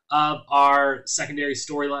final of our secondary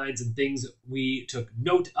storylines and things we took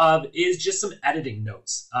note of is just some editing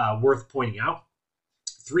notes worth pointing out.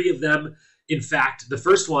 3 of them. In fact, the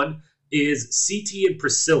first one is CT and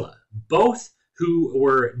Priscilla, both who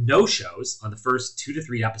were no-shows on the first 2 to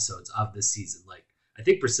 3 episodes of this season. Like, I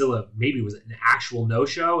think Priscilla maybe was an actual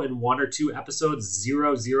no-show in 1 or 2 episodes,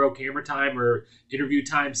 0 camera time or interview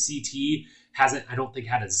time. CT hasn't, I don't think,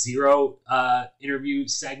 had a 0 interview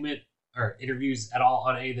segment or interviews at all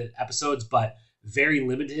on any of the episodes, but very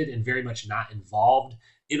limited and very much not involved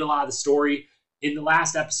in a lot of the story in the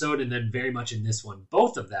last episode, and then very much in this one.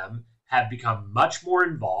 Both of them have become much more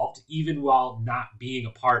involved, even while not being a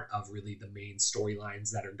part of really the main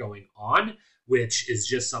storylines that are going on, which is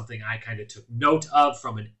just something I kind of took note of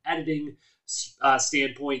from an editing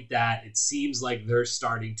standpoint, that it seems like they're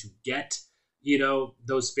starting to get,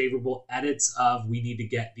 those favorable edits of, we need to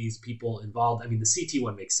get these people involved. I mean, the CT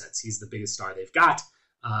one makes sense. He's the biggest star they've got.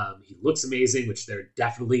 He looks amazing, which they're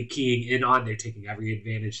definitely keying in on. They're taking every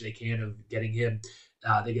advantage they can of getting him.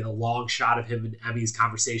 They get a long shot of him and Emmy's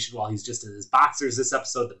conversation while he's just in his boxers this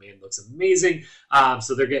episode. The man looks amazing.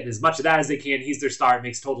 So they're getting as much of that as they can. He's their star. It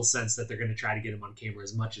makes total sense that they're going to try to get him on camera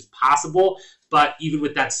as much as possible. But even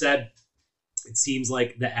with that said, it seems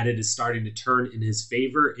like the edit is starting to turn in his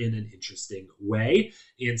favor in an interesting way.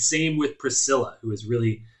 And same with Priscilla, who has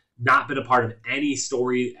really not been a part of any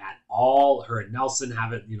story at all. Her and Nelson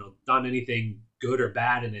haven't, done anything good or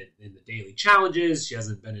bad in the daily challenges. She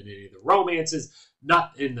hasn't been in any of the romances,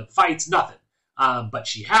 not in the fights, nothing. But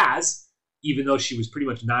she has, even though she was pretty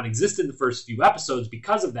much non-existent in the first few episodes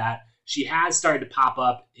because of that, she has started to pop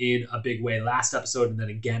up in a big way last episode, and then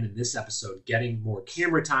again in this episode, getting more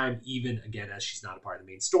camera time, even again as she's not a part of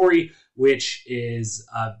the main story, which is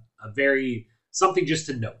a very something just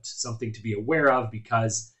to note, something to be aware of,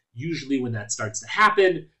 because usually when that starts to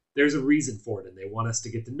happen, there's a reason for it, and they want us to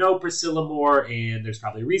get to know Priscilla more, and there's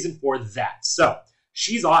probably a reason for that. So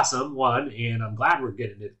she's awesome, one, and I'm glad we're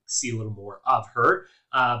getting to see a little more of her.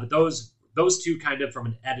 But those 2 kind of from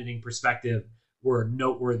an editing perspective were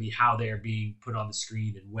noteworthy, how they are being put on the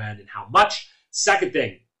screen and when and how much. Second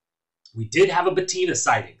thing, we did have a Bettina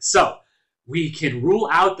sighting. So we can rule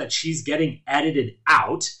out that she's getting edited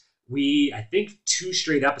out. We, I think 2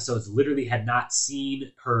 straight episodes, literally had not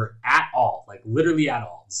seen her at all, like literally at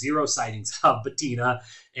all. 0 sightings of Bettina.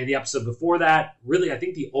 And the episode before that, really, I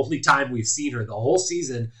think the only time we've seen her the whole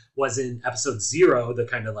season was in episode 0, the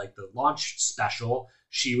kind of like the launch special.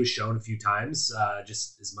 She was shown a few times,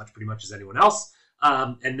 just as much, pretty much as anyone else.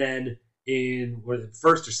 And then in the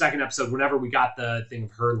first or second episode, whenever we got the thing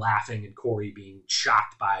of her laughing and Corey being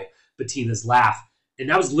shocked by Bettina's laugh. And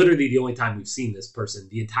that was literally the only time we've seen this person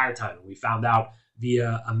the entire time. And we found out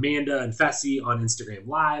via Amanda and Fessy on Instagram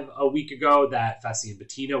Live a week ago that Fessy and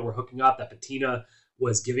Bettina were hooking up, that Bettina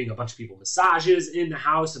was giving a bunch of people massages in the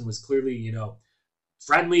house and was clearly,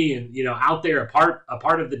 friendly and, out there, a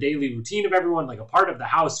part of the daily routine of everyone, like a part of the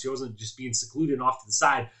house. She wasn't just being secluded and off to the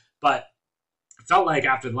side. But it felt like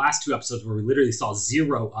after the last 2 episodes where we literally saw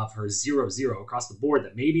 0 of her, 0 across the board,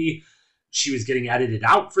 that maybe she was getting edited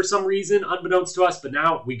out for some reason, unbeknownst to us. But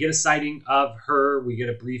now we get a sighting of her. We get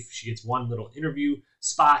a brief. She gets 1 little interview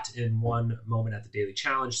spot in 1 moment at the Daily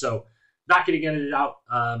Challenge. So not getting edited out.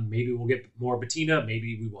 Maybe we'll get more Bettina.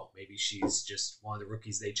 Maybe we won't. Maybe she's just one of the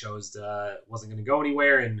rookies they chose wasn't going to go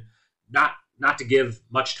anywhere and not to give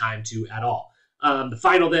much time to at all. The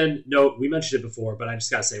final then note, we mentioned it before, but I just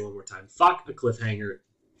got to say one more time. Fuck a cliffhanger.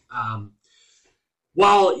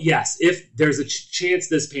 Well, yes, if there's a chance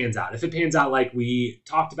this pans out, if it pans out like we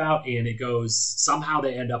talked about and it goes, somehow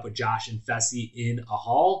they end up with Josh and Fessy in a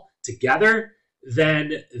hall together,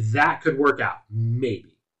 then that could work out,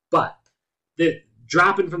 maybe. But the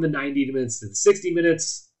dropping from the 90 minutes to the 60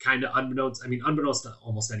 minutes, kind of unbeknownst to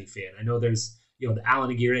almost any fan. I know there's, the Alan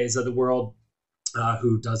Aguirre's of the world,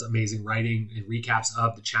 who does amazing writing and recaps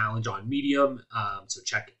of the challenge on Medium. So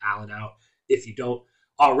check Alan out if you don't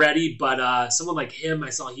already. But someone like him, I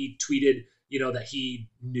saw he tweeted, that he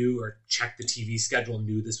knew or checked the TV schedule,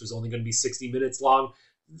 knew this was only going to be 60 minutes long.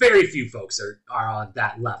 Very few folks are on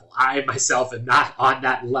that level. I myself am not on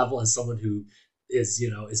that level as someone who is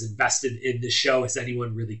invested in the show as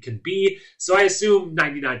anyone really can be. So I assume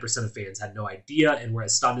 99% of fans had no idea and were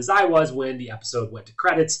as stunned as I was when the episode went to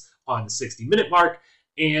credits on the 60-minute mark.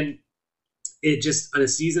 And it just, on a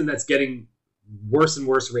season that's getting worse and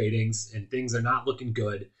worse ratings and things are not looking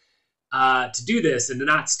good, to do this and to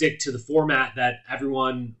not stick to the format that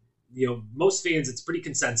everyone, most fans, it's pretty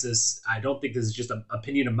consensus. I don't think this is just an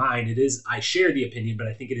opinion of mine. It is, I share the opinion, but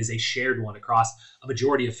I think it is a shared one across a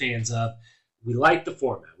majority of fans of, we like the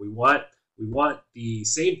format. We want the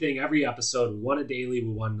same thing every episode. We want a daily.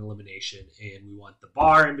 We want an elimination, and we want the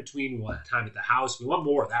bar in between. We want time at the house. We want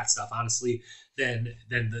more of that stuff, honestly, than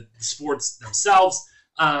the sports themselves.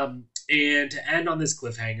 And to end on this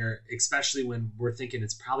cliffhanger, especially when we're thinking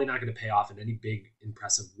it's probably not going to pay off in any big,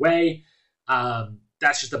 impressive way,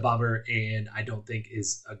 that's just a bummer. And I don't think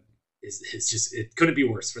it couldn't be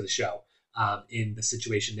worse for the show in the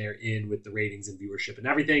situation they're in with the ratings and viewership and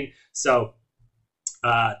everything. So.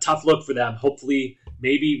 Tough look for them. Hopefully,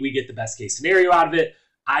 maybe we get the best case scenario out of it.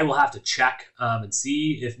 I will have to check and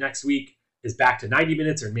see if next week is back to 90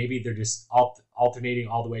 minutes or maybe they're just alternating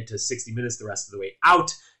all the way to 60 minutes the rest of the way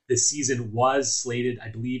out. This season was slated, I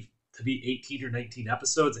believe, to be 18 or 19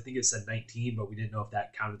 episodes. I think it said 19, but we didn't know if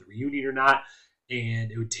that counted the reunion or not.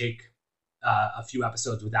 And it would take a few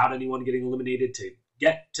episodes without anyone getting eliminated to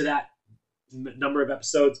get to that number of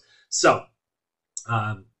episodes. So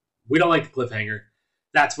we don't like the cliffhanger.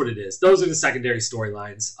 That's what it is. Those are the secondary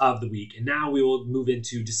storylines of the week. And now we will move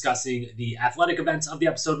into discussing the athletic events of the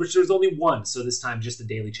episode, which there's only one. So this time, just a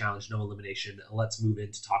daily challenge, no elimination. Let's move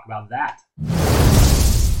in to talk about that.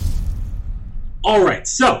 All right.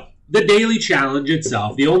 So the daily challenge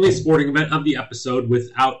itself, the only sporting event of the episode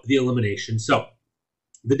without the elimination. So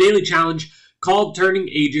the daily challenge called Turning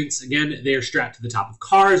Agents. Again, they are strapped to the top of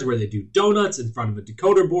cars where they do donuts in front of a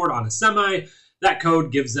decoder board on a semi. That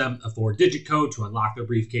code gives them a 4-digit code to unlock their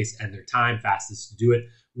briefcase and their time. Fastest to do it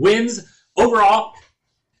wins. Overall,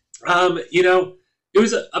 it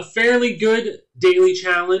was a fairly good daily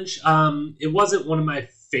challenge. It wasn't one of my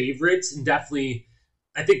favorites, and definitely,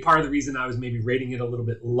 I think part of the reason I was maybe rating it a little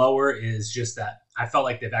bit lower is just that I felt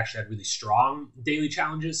like they've actually had really strong daily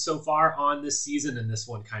challenges so far on this season, and this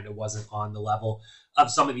one kind of wasn't on the level of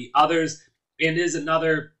some of the others. And it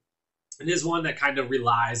is one that kind of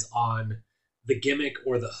relies on the gimmick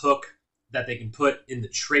or the hook that they can put in the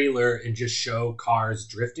trailer and just show cars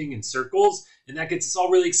drifting in circles. And that gets us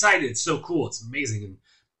all really excited. It's so cool. It's amazing. And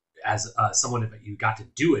as someone, if you got to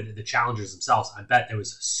do it, the challengers themselves, I bet it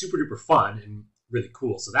was super duper fun and really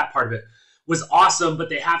cool. So that part of it was awesome, but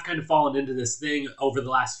they have kind of fallen into this thing over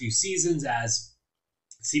the last few seasons as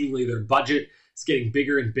seemingly their budget is getting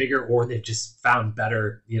bigger and bigger, or they've just found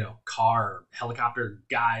better, car or helicopter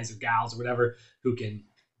guys or gals or whatever who can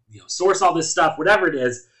source all this stuff, whatever it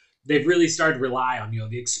is. They've really started to rely on,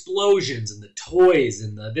 the explosions and the toys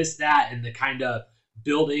and the this, that, and the kind of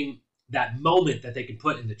building that moment that they can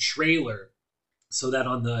put in the trailer so that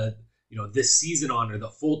on the, this season or the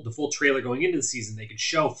full trailer going into the season, they could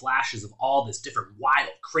show flashes of all this different wild,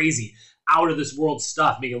 crazy, out of this world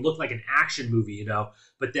stuff, make it look like an action movie,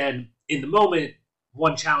 but then in the moment,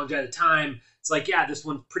 one challenge at a time, it's like, yeah, this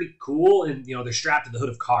one's pretty cool. And, they're strapped to the hood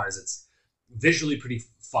of cars. It's visually pretty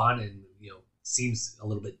fun and seems a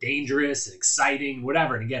little bit dangerous and exciting,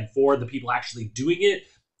 whatever. And again, for the people actually doing it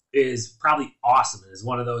is probably awesome. And is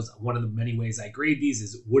one of the many ways I grade these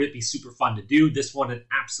is, would it be super fun to do? This one, an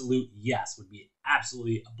absolute yes, would be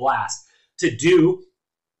absolutely a blast to do.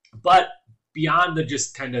 But beyond the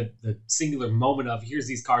just kind of the singular moment of here's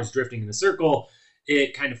these cars drifting in a circle,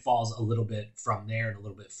 it kind of falls a little bit from there and a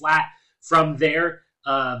little bit flat from there.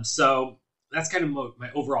 So that's kind of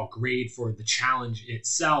my overall grade for the challenge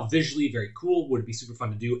itself. Visually, very cool. Would it be super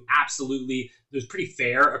fun to do? Absolutely. It was pretty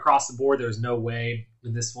fair across the board. There was no way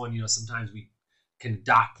in this one, sometimes we can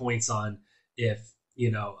dock points on if,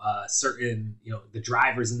 certain, the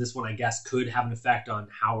drivers in this one, I guess, could have an effect on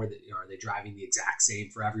how are they driving the exact same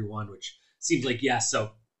for everyone, which seems like yes.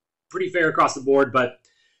 So pretty fair across the board, but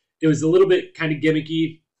it was a little bit kind of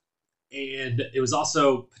gimmicky, and it was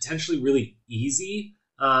also potentially really easy.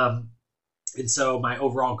 And so my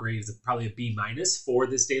overall grade is probably a B- for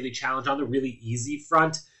this daily challenge on the really easy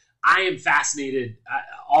front. I am fascinated.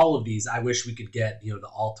 All of these, I wish we could get, the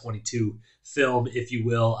all 22 film, if you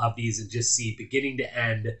will, of these and just see beginning to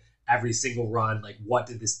end every single run. Like, what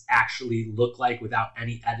did this actually look like without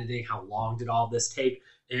any editing? How long did all this take?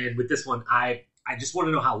 And with this one, I just want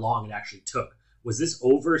to know how long it actually took. Was this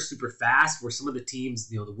over super fast? Were some of the teams,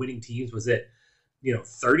 the winning teams, was it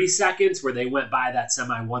 30 seconds where they went by that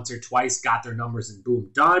semi once or twice, got their numbers, and boom,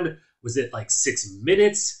 done? Was it like 6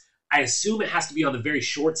 minutes? I assume it has to be on the very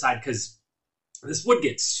short side because this would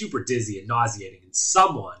get super dizzy and nauseating, and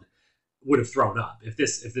someone would have thrown up if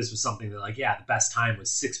this was something that, like, the best time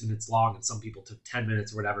was 6 minutes long and some people took 10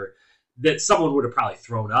 minutes or whatever, that someone would have probably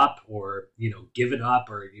thrown up or, given up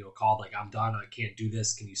or, called like, I'm done, I can't do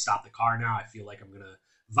this. Can you stop the car now? I feel like I'm going to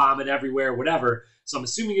vomit everywhere, whatever. So I'm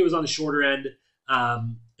assuming it was on the shorter end.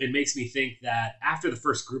 It makes me think that after the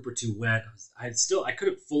first group or two went, I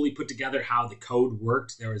couldn't fully put together how the code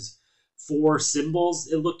worked. There was 4 symbols,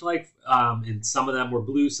 it looked like, and some of them were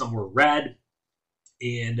blue, some were red.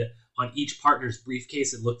 And on each partner's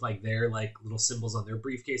briefcase, it looked like their like little symbols on their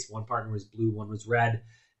briefcase. One partner was blue, one was red.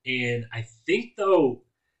 And I think, though,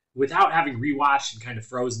 without having rewatched and kind of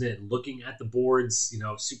frozen it and looking at the boards,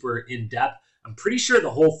 super in depth, I'm pretty sure the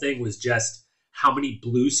whole thing was just how many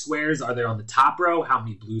blue squares are there on the top row, how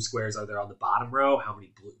many blue squares are there on the bottom row, how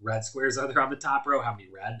many red squares are there on the top row, how many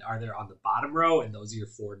red are there on the bottom row, and those are your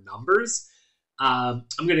 4 numbers. I'm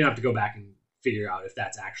going to have to go back and figure out if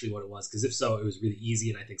that's actually what it was, because if so, it was really easy,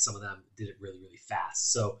 and I think some of them did it really, really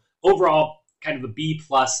fast. So overall, kind of a B+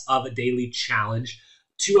 of a daily challenge.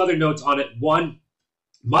 2 other notes on it. 1,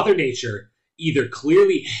 Mother Nature either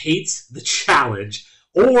clearly hates the challenge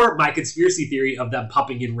or my conspiracy theory of them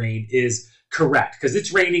pumping in rain is correct, because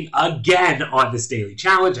it's raining again on this daily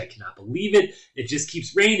challenge. I cannot believe it. It just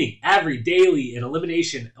keeps raining every daily in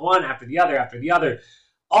elimination, one after the other,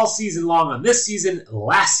 all season long on this season,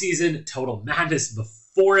 last season, total madness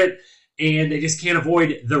before it, and they just can't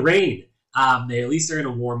avoid the rain. They at least are in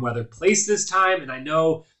a warm weather place this time, and I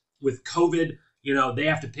know with COVID, they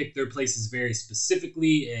have to pick their places very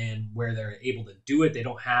specifically and where they're able to do it. They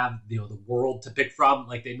don't have, the world to pick from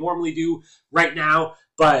like they normally do right now,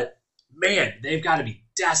 but man, they've got to be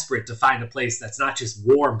desperate to find a place that's not just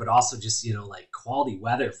warm, but also just, like quality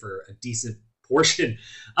weather for a decent portion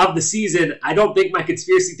of the season. I don't think my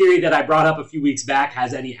conspiracy theory that I brought up a few weeks back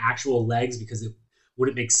has any actual legs, because it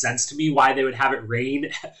wouldn't make sense to me why they would have it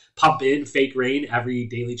rain, pump in fake rain every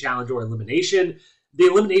daily challenge or elimination. The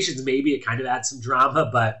eliminations, maybe it kind of adds some drama,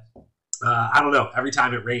 but I don't know. Every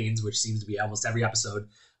time it rains, which seems to be almost every episode,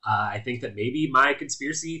 I think that maybe my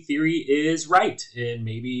conspiracy theory is right, and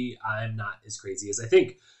maybe I'm not as crazy as I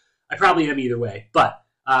think. I probably am either way, but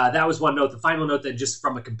that was one note. The final note then, just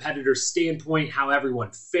from a competitor standpoint, how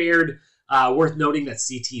everyone fared. Worth noting that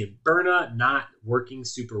CT and Berna not working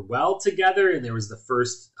super well together, and there was the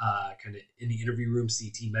first kind of in the interview room,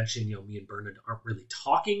 CT mentioned, me and Berna aren't really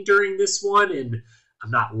talking during this one, and I'm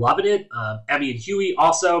not loving it. Emmy and Huey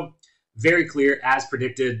also very clear, as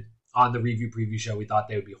predicted on the review preview show. We thought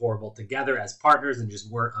they would be horrible together as partners and just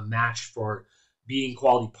weren't a match for being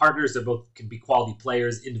quality partners. They both can be quality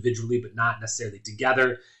players individually, but not necessarily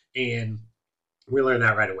together. And we learned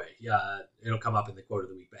that right away. It'll come up in the quote of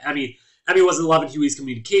the week. But Emmy wasn't loving Huey's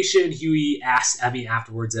communication. Huey asked Emmy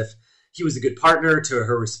afterwards if he was a good partner. To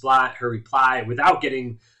her reply, without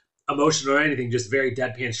getting emotional or anything, just very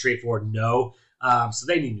deadpan, straightforward, no. So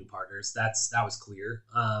they need new partners. That was clear.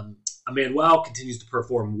 Emmanuel continues to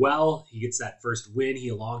perform well. He gets that first win. He,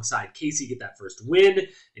 alongside Casey, get that first win,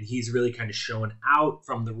 and he's really kind of showing out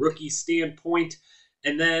from the rookie standpoint.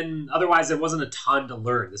 And then otherwise, there wasn't a ton to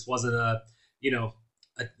learn. This wasn't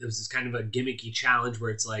it was just kind of a gimmicky challenge where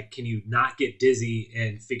it's like, can you not get dizzy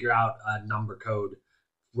and figure out a number code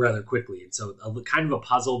rather quickly? And so kind of a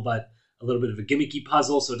puzzle, but a little bit of a gimmicky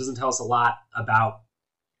puzzle. So it doesn't tell us a lot about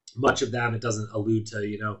much of them. It doesn't allude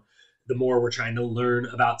to, the more we're trying to learn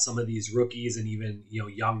about some of these rookies and even,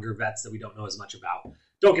 younger vets that we don't know as much about.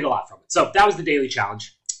 Don't get a lot from it. So that was the daily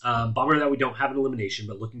challenge. Bummer that we don't have an elimination,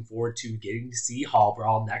 but looking forward to getting to see Hall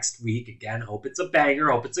Brawl next week. Again, hope it's a banger.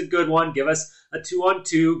 Hope it's a good one. Give us a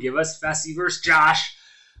 2-on-2. Give us Fessy versus Josh.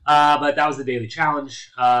 But that was the daily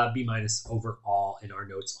challenge. B- overall in our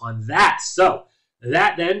notes on that. So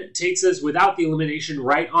that then takes us, without the elimination,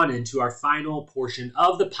 right on into our final portion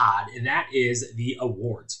of the pod, and that is the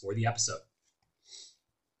awards for the episode.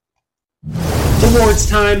 Awards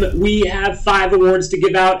time. We have 5 awards to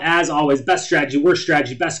give out, as always. Best strategy, worst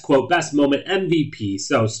strategy, best quote, best moment, MVP.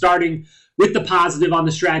 So starting with the positive on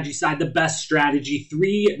the strategy side, the best strategy,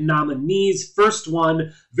 3 nominees. First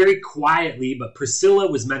one, very quietly, but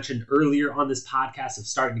Priscilla was mentioned earlier on this podcast of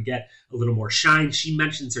starting to get a little more shine. She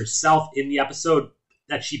mentions herself in the episode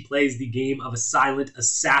that she plays the game of a silent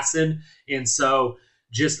assassin. And so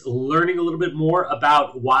just learning a little bit more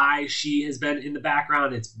about why she has been in the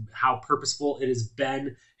background. It's how purposeful it has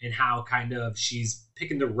been and how kind of she's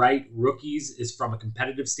picking the right rookies is from a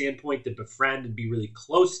competitive standpoint to befriend and be really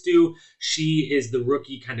close to. She is the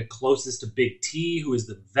rookie kind of closest to Big T, who is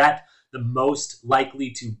the vet, the most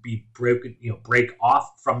likely to be break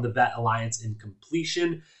off from the vet alliance in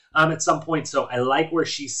completion at some point. So I like where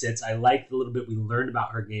she sits. I like the little bit we learned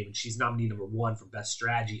about her game, and she's nominee number 1 for best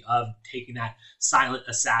strategy of taking that silent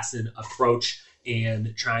assassin approach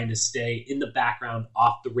and trying to stay in the background,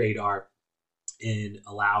 off the radar, and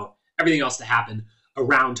allow everything else to happen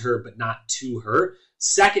around her, but not to her.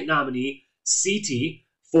 Second nominee, CT,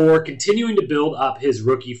 for continuing to build up his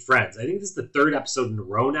rookie friends. I think this is the 3rd episode in a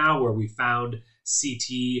row now where we found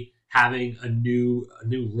CT having a new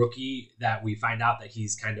rookie that we find out that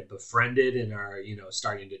he's kind of befriended and are,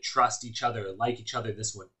 starting to trust each other, like each other.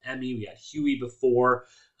 This one, Emmy. We had Huey before.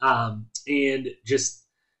 And just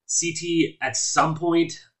CT at some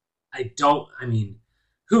point,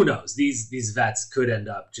 who knows? These vets could end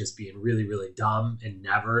up just being really, really dumb and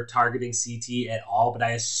never targeting CT at all. But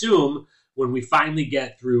I assume when we finally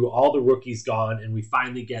get through all the rookies gone and we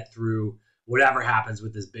finally get through whatever happens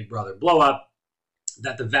with this Big Brother blow up,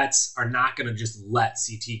 that the vets are not going to just let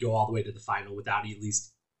CT go all the way to the final without at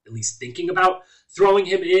least thinking about throwing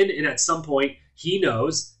him in. And at some point, he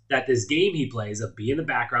knows that this game he plays of be in the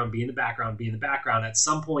background, at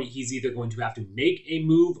some point, he's either going to have to make a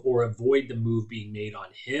move or avoid the move being made on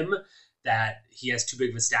him, that he has too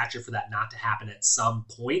big of a stature for that not to happen at some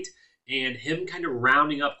point. And him kind of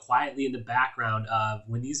rounding up quietly in the background of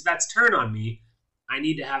when these vets turn on me, I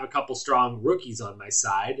need to have a couple strong rookies on my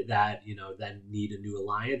side that, then need a new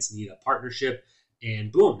alliance, need a partnership,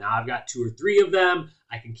 and boom, now I've got 2 or 3 of them.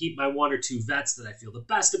 I can keep my 1 or 2 vets that I feel the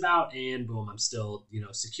best about, and boom, I'm still,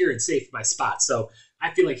 secure and safe in my spot. So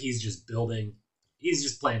I feel like he's just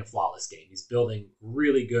playing a flawless game. He's building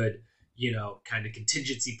really good, kind of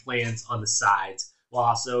contingency plans on the sides while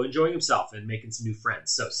also enjoying himself and making some new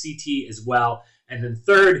friends. So CT as well. And then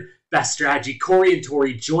third, best strategy, Corey and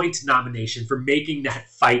Tori joint nomination for making that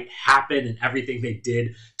fight happen and everything they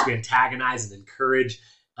did to antagonize and encourage.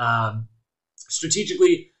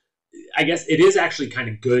 Strategically, I guess it is actually kind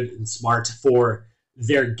of good and smart for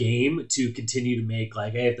their game to continue to make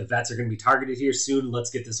like, hey, if the vets are going to be targeted here soon,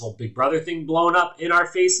 let's get this whole Big Brother thing blown up in our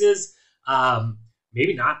faces.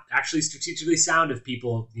 Maybe not actually strategically sound if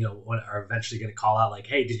people, are eventually going to call out like,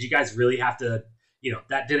 hey, did you guys really have to,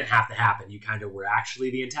 that didn't have to happen. You kind of were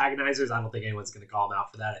actually the antagonizers. I don't think anyone's going to call them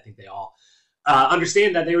out for that. I think they all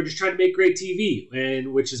understand that they were just trying to make great TV,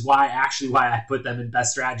 and which is why I put them in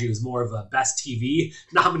best strategy. It was more of a best TV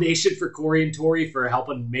nomination for Corey and Tori for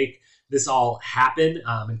helping make this all happen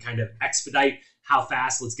and kind of expedite how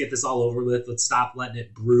fast. Let's get this all over with. Let's stop letting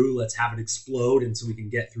it brew. Let's have it explode, and so we can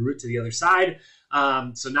get through it to the other side.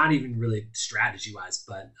 So not even really strategy-wise,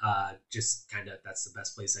 but just kind of that's the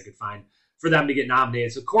best place I could find for them to get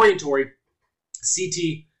nominated. So Corey and Tori,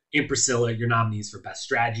 CT, and Priscilla, your nominees for best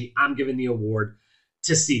strategy. I'm giving the award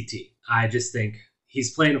to CT. I just think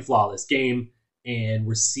he's playing a flawless game, and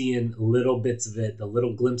we're seeing little bits of it, the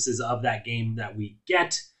little glimpses of that game that we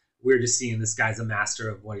get. We're just seeing this guy's a master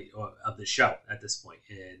of the show at this point,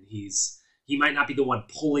 and he might not be the one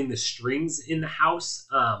pulling the strings in the house,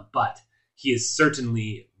 but he is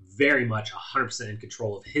certainly very much 100% in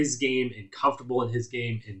control of his game and comfortable in his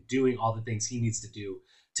game and doing all the things he needs to do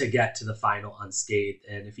to get to the final unscathed.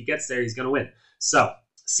 And if he gets there, he's going to win. So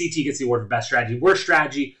CT gets the award for best strategy. Worst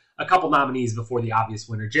strategy, a couple nominees before the obvious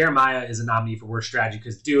winner. Jeremiah is a nominee for worst strategy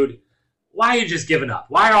because, dude, why are you just giving up?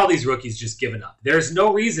 Why are all these rookies just giving up? There's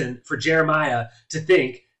no reason for Jeremiah to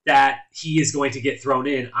think that he is going to get thrown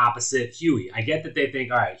in opposite Huey. I get that they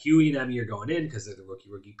think, all right, Huey and Emmy are going in because they're the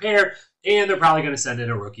rookie pair, and they're probably going to send in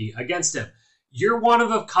a rookie against him. You're one of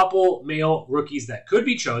a couple male rookies that could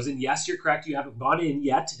be chosen. Yes, you're correct. You haven't gone in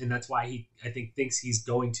yet, and that's why he, I think, thinks he's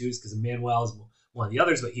going to, is because Emmanuel is one of the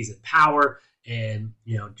others, but he's in power, and,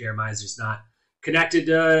 Jeremiah's just not connected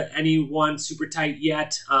to anyone super tight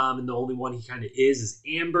yet, and the only one he kind of is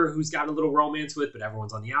Amber, who's got a little romance with, but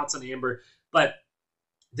everyone's on the outs on Amber. But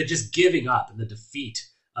the just giving up and the defeat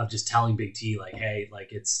of just telling Big T, like, hey,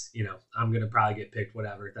 like it's, I'm going to probably get picked,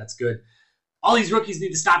 whatever. That's good. All these rookies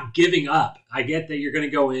need to stop giving up. I get that you're going to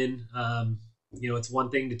go in. it's one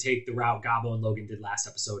thing to take the route Gabo and Logan did last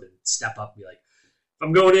episode and step up and be like, if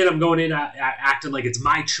I'm going in acting like it's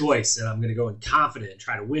my choice and I'm going to go in confident and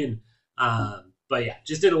try to win. But yeah,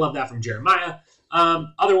 just didn't love that from Jeremiah.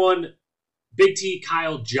 Other one, Big T,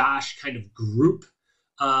 Kyle, Josh kind of group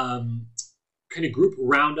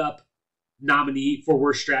roundup nominee for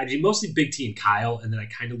worst strategy, mostly Big T and Kyle, and then I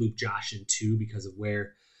kind of loop Josh in too because of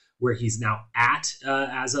where he's now at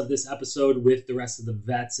as of this episode with the rest of the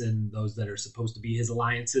vets and those that are supposed to be his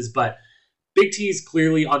alliances. But Big T is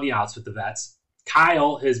clearly on the outs with the vets.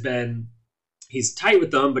 Kyle he's tight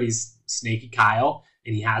with them, but he's snaky Kyle,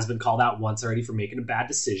 and he has been called out once already for making a bad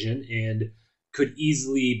decision and could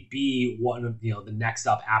easily be one of, the next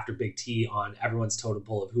up after Big T on everyone's totem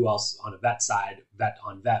pole of who else on a vet side, vet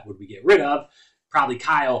on vet, would we get rid of? Probably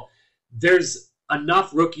Kyle. There's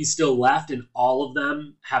enough rookies still left, and all of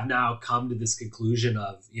them have now come to this conclusion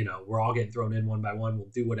of, we're all getting thrown in one by one. We'll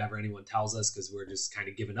do whatever anyone tells us because we're just kind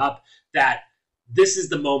of giving up. That this is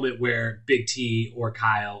the moment where Big T or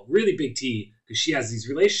Kyle, really Big T, because she has these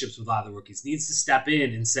relationships with a lot of the rookies, needs to step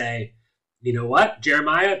in and say, you know what,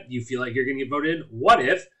 Jeremiah, you feel like you're going to get voted in? What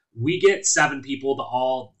if we get 7 people to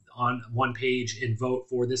all on one page and vote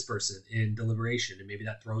for this person in deliberation? And maybe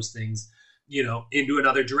that throws things, into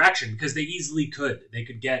another direction, because they easily could. They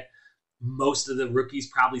could get most of the rookies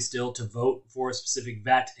probably still to vote for a specific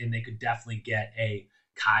vet, and they could definitely get a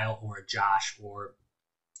Kyle or a Josh or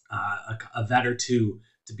a vet or two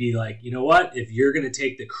to be like, you know what, if you're going to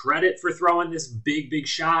take the credit for throwing this big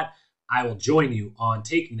shot, I will join you on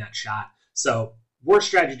taking that shot. So worst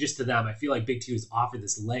strategy just to them. I feel like Big T was offered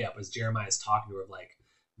this layup as Jeremiah is talking to her of like,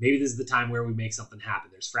 maybe this is the time where we make something happen.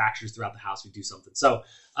 There's fractures throughout the house. We do something. So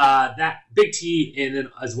that Big T, and then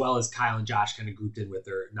as well as Kyle and Josh kind of grouped in with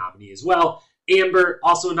their nominee as well. Amber,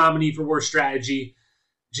 also a nominee for worst strategy.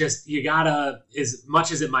 Just, you gotta, as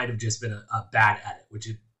much as it might have just been a bad edit, which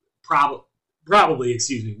it probably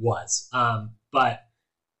was. But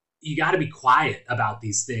you got to be quiet about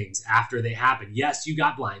these things after they happen. Yes, you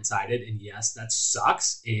got blindsided, and yes, that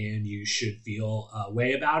sucks, and you should feel a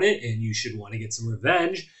way about it, and you should want to get some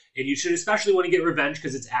revenge, and you should especially want to get revenge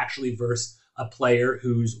because it's actually versus a player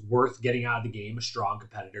who's worth getting out of the game, a strong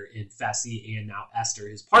competitor in Fessy, and now Esther,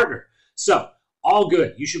 his partner. So, all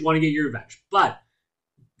good. You should want to get your revenge. But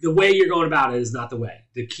the way you're going about it is not the way.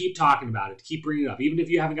 To keep talking about it, to keep bringing it up, even if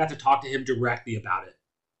you haven't got to talk to him directly about it.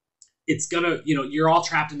 It's going to, you're all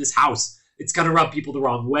trapped in this house. It's going to rub people the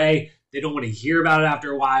wrong way. They don't want to hear about it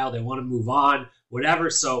after a while. They want to move on, whatever.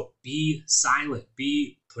 So be silent.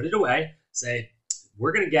 Put it away. Say,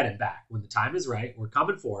 we're going to get him back when the time is right. We're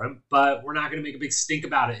coming for him, but we're not going to make a big stink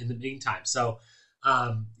about it in the meantime. So,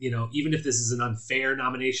 even if this is an unfair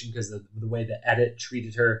nomination because of the way the edit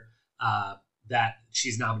treated her, that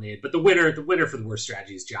she's nominated. But the winner for the worst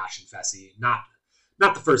strategy is Josh and Fessy.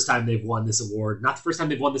 Not the first time they've won this award. Not the first time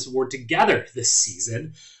they've won this award together this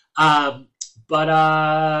season. But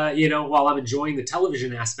while I'm enjoying the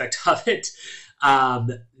television aspect of it,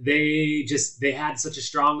 they had such a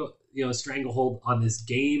strong, stranglehold on this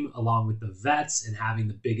game along with the vets and having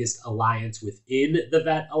the biggest alliance within the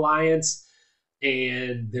vet alliance.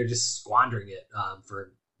 And they're just squandering it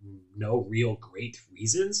for no real great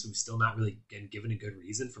reasons. We've still not really been given a good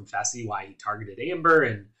reason from Fessy why he targeted Amber.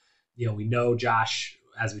 And we know Josh,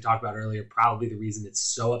 as we talked about earlier, probably the reason it's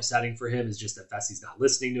so upsetting for him is just that Fessy's not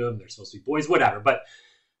listening to him. They're supposed to be boys, whatever. But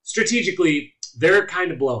strategically, they're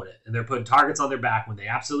kind of blowing it, and they're putting targets on their back when they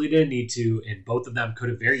absolutely didn't need to, and both of them could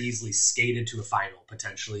have very easily skated to a final,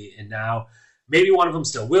 potentially. And now, maybe one of them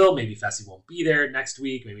still will. Maybe Fessy won't be there next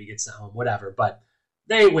week. Maybe he gets sent home, whatever. But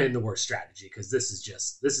they win the worst strategy because this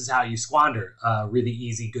is how you squander a really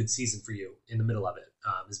easy, good season for you in the middle of it,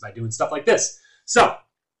 is by doing stuff like this. So,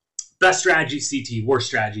 best strategy, CT. Worst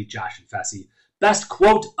strategy, Josh and Fessy. Best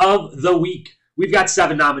quote of the week. We've got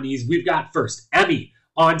 7 nominees. We've got first, Emmy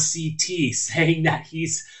on CT saying that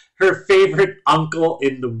he's her favorite uncle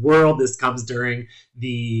in the world. This comes during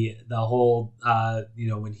the whole,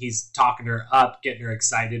 when he's talking her up, getting her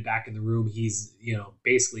excited back in the room. He's,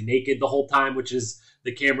 basically naked the whole time, which is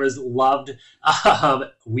the cameras loved.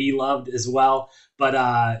 We loved as well. But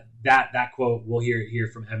that quote we'll hear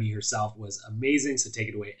from Emmy herself was amazing. So take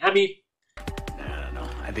it away, Emmy. No.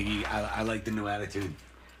 I think I like the new attitude.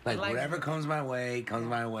 Like whatever comes my way, comes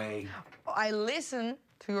my way. I listen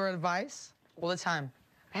to your advice all the time.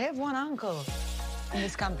 I have one uncle in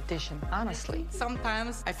this competition, honestly.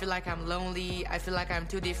 Sometimes I feel like I'm lonely. I feel like I'm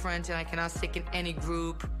too different and I cannot stick in any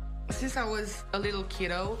group. Since I was a little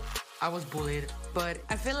kiddo, I was bullied. But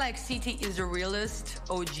I feel like CT is the realest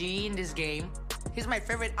OG in this game. He's my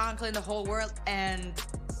favorite uncle in the whole world, and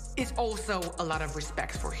it's also a lot of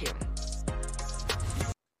respect for him.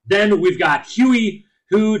 Then we've got Huey,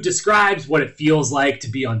 who describes what it feels like to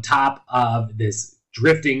be on top of this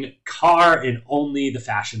drifting car in only the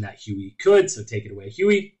fashion that Huey could. So take it away,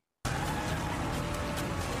 Huey.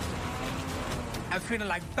 I'm feeling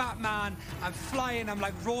like Batman, I'm flying, I'm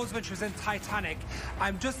like Rose which was in Titanic.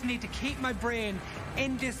 I just need to keep my brain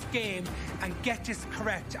in this game and get this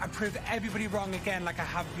correct and prove everybody wrong again like I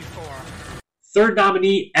have before. Third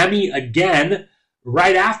nominee, Emmy again,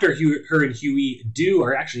 right after her and Huey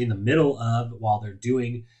are actually in the middle of, while they're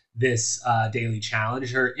doing this daily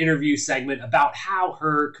challenge, her interview segment about how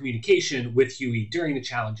her communication with Huey during the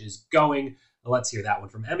challenge is going. Let's hear that one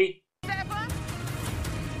from Emmy.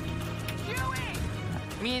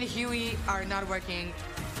 Me and Huey are not working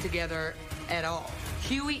together at all.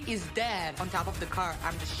 Huey is dead on top of the car.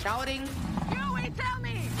 I'm just shouting, Huey, tell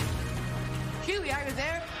me! Huey, are you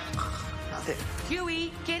there? Nothing.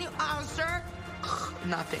 Huey, can you answer?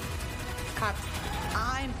 Nothing. Cut.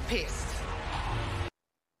 I'm pissed.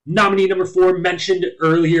 Nominee number 4, mentioned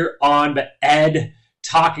earlier on, but Ed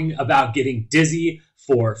talking about getting dizzy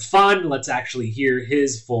for fun. Let's actually hear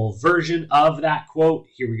his full version of that quote.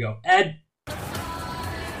 Here we go, Ed.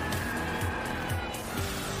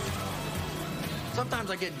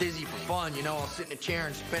 Sometimes I get dizzy for fun, you know, I'll sit in a chair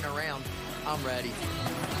and spin around. I'm ready.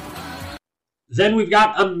 Then we've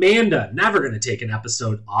got Amanda, never going to take an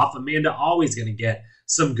episode off. Amanda always going to get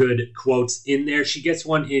some good quotes in there. She gets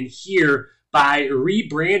one in here by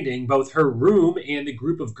rebranding both her room and the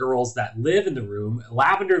group of girls that live in the room.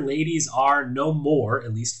 Lavender Ladies are no more,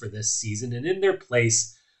 at least for this season, and in their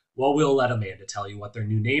place, well, we'll let Amanda tell you what their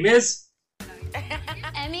new name is.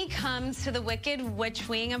 Emmy comes to the Wicked Witch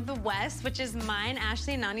Wing of the West, which is mine,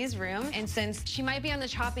 Ashley, and Nani's room. And since she might be on the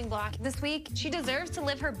chopping block this week, she deserves to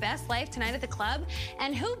live her best life tonight at the club.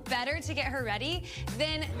 And who better to get her ready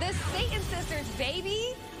than the Satan Sisters,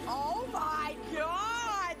 baby? Oh my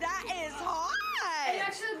God, that is hot. You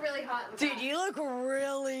actually look really hot. Dude, you look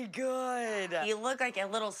really good. You look like a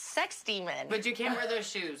little sex demon. But you can't wear those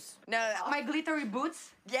shoes. No. My glittery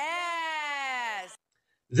boots? Yes.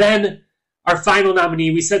 Then our final nominee,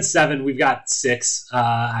 we said 7, we've got 6.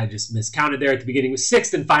 I just miscounted there at the beginning. With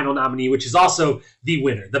 6th and final nominee, which is also the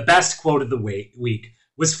winner. The best quote of the week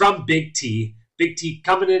was from Big T. Big T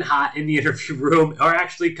coming in hot in the interview room, or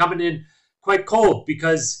actually coming in quite cold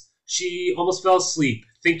because she almost fell asleep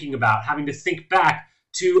thinking about having to think back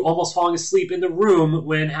to almost falling asleep in the room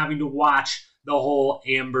when having to watch the whole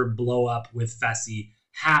Amber blow up with Fessy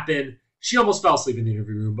happen. She almost fell asleep in the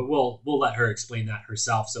interview room, but we'll let her explain that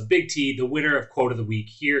herself. So Big T, the winner of Quote of the Week,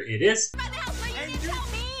 here it is.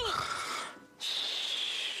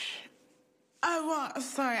 Oh, well,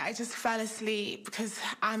 sorry, I just fell asleep because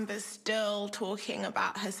Amber's still talking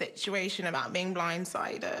about her situation about being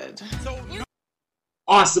blindsided.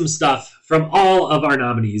 Awesome stuff from all of our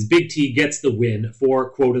nominees. Big T gets the win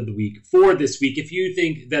for Quote of the Week for this week. If you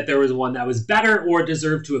think that there was one that was better or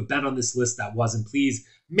deserved to have been on this list that wasn't, please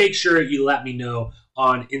make sure you let me know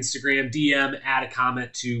on Instagram, DM, add a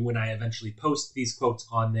comment to when I eventually post these quotes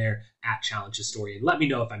on there at Challenge Historian. Let me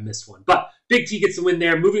know if I missed one. But Big T gets the win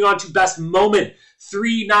there. Moving on to Best Moment.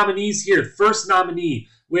 3 nominees here. First nominee,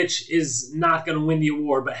 which is not going to win the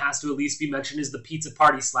award, but has to at least be mentioned, is the pizza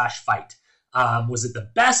party / fight. Was it the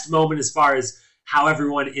best moment as far as how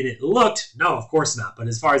everyone in it looked? No, of course not. But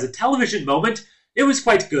as far as a television moment, it was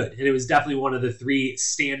quite good. And it was definitely one of the 3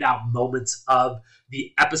 standout moments of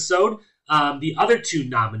the episode. The other 2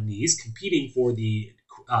 nominees competing for the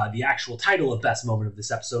actual title of Best Moment of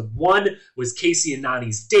this episode. One was Casey and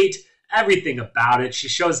Nani's date. Everything about it. She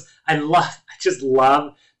shows, I just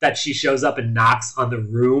love that she shows up and knocks on the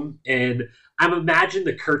room, and I'm imagine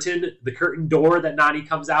the curtain door that Nani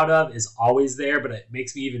comes out of is always there, but it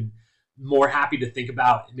makes me even more happy to think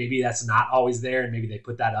about maybe that's not always there, and maybe they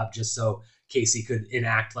put that up just so Casey could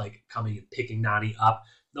enact like coming and picking Nani up.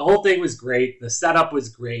 The whole thing was great. The setup was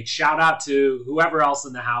great. Shout out to whoever else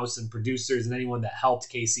in the house and producers and anyone that helped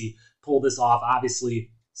Casey pull this off.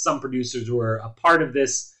 Obviously, some producers were a part of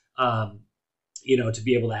this, to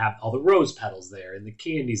be able to have all the rose petals there and the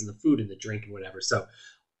candies and the food and the drink and whatever. So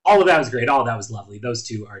all of that was great. All of that was lovely. Those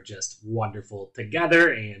 2 are just wonderful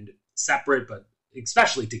together and separate, but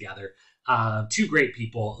especially together. 2 great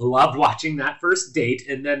people. Loved watching that first date.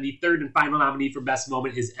 And then the third and final nominee for Best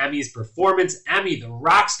Moment is Emmy's performance. Emmy, the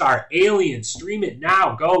rock star, Alien. Stream it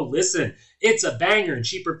now. Go listen. It's a banger. And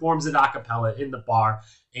she performs it a cappella in the bar.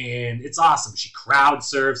 And it's awesome. She crowd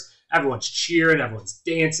surfs. Everyone's cheering. Everyone's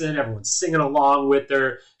dancing. Everyone's singing along with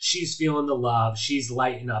her. She's feeling the love. She's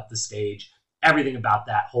lighting up the stage. Everything about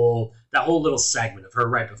that whole little segment of her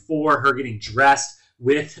right before, her getting dressed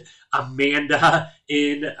with Amanda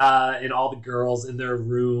in all the girls in their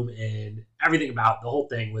room, and everything about the whole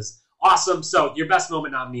thing was awesome. So your best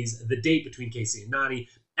moment nominees: the date between Casey and Nany,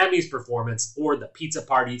 Emmy's performance, or the pizza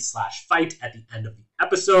party / fight at the end of the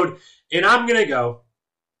episode. And I'm going to go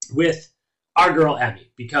with our girl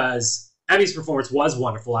Emmy, because Emmy's performance was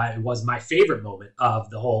wonderful. It was my favorite moment of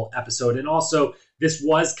the whole episode. And also, this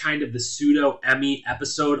was kind of the pseudo Emmy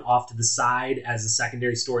episode off to the side as a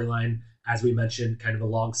secondary storyline, as we mentioned, kind of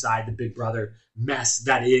alongside the Big Brother mess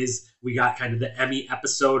that is. We got kind of the Emmy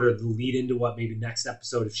episode, or the lead into what maybe next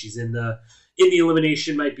episode, if she's in the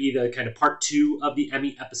elimination, might be the kind of part 2 of the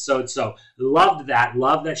Emmy episode. So loved that.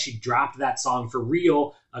 Loved that she dropped that song for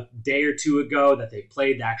real a day or two ago, that they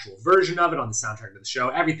played the actual version of it on the soundtrack of the show.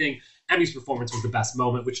 Everything. Emmy's performance was the best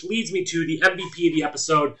moment, which leads me to the MVP of the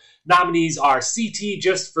episode. Nominees are CT,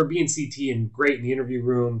 just for being CT and great in the interview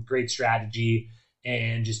room, great strategy,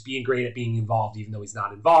 and just being great at being involved even though he's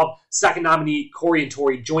not involved. Second nominee, Corey and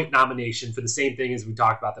Tori, joint nomination for the same thing as we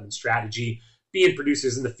talked about them in strategy, being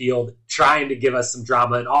producers in the field, trying to give us some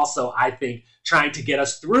drama, and also, I think, trying to get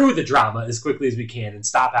us through the drama as quickly as we can and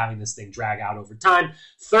stop having this thing drag out over time.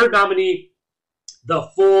 Third nominee, the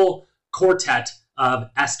full quartet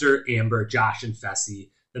of Esther, Amber, Josh, and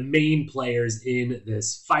Fessy, the main players in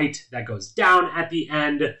this fight that goes down at the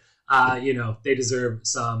end. They deserve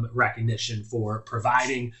some recognition for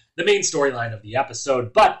providing the main storyline of the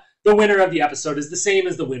episode. But the winner of the episode is the same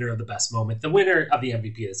as the winner of the best moment. The winner of the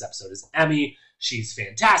MVP of this episode is Emmy. She's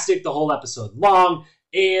fantastic the whole episode long.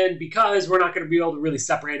 And because we're not going to be able to really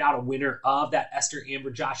separate out a winner of that Esther,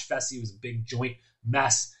 Amber, Josh, Fessy, it was a big joint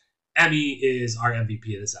mess, Emmy is our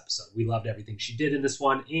MVP of this episode. We loved everything she did in this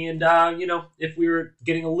one. And, if we were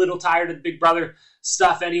getting a little tired of the Big Brother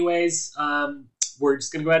stuff anyways, we're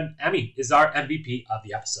just going to go ahead and Emmy is our MVP of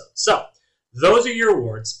the episode. So those are your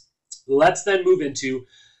awards. Let's then move into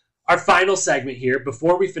our final segment here.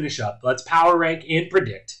 Before we finish up, let's power rank and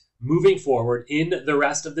predict moving forward in the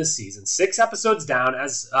rest of this season. 6 episodes down,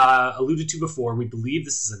 as alluded to before. We believe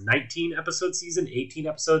this is a 19-episode season, 18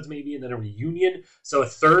 episodes maybe, and then a reunion. So a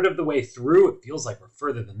third of the way through. It feels like we're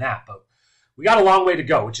further than that, but we got a long way to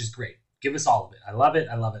go, which is great. Give us all of it. I love it.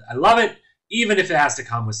 I love it. I love it. Even if it has to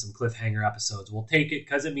come with some cliffhanger episodes, we'll take it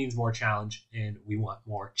because it means more challenge, and we want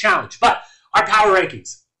more challenge. But our power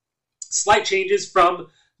rankings, slight changes from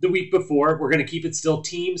the week before. We're going to keep it still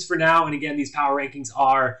teams for now. And again, these power rankings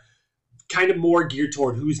are kind of more geared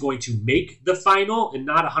toward who's going to make the final and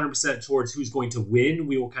not 100% towards who's going to win.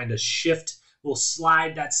 We will kind of shift. We'll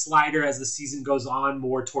slide that slider as the season goes on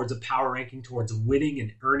more towards a power ranking, towards winning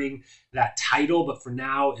and earning that title. But for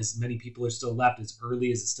now, as many people are still left, as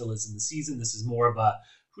early as it still is in the season, this is more of a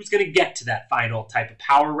who's going to get to that final type of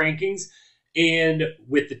power rankings. And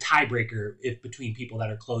with the tiebreaker, if between people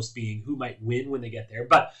that are close, being who might win when they get there.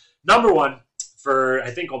 But number one, for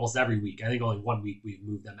I think almost every week, I think only 1 week we've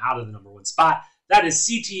moved them out of the number 1 spot. That is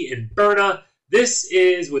CT and Berna. This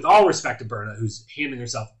is, with all respect to Berna, who's handling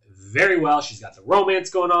herself very well. She's got the romance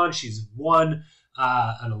going on. She's won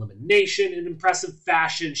an elimination in impressive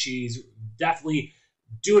fashion. She's definitely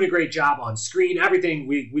doing a great job on screen. Everything,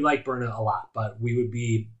 we like Berna a lot, but we'd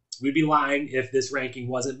be lying if this ranking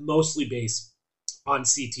wasn't mostly based on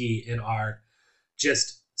CT and our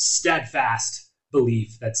just steadfast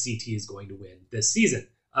belief that CT is going to win this season,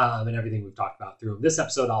 and everything we've talked about through this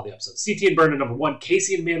episode, all the episodes. CT and Berna, number 1.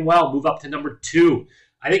 Casey and Manuel move up to number 2.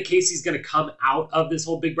 I think Casey's going to come out of this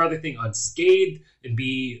whole Big Brother thing unscathed and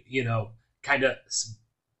be, kind of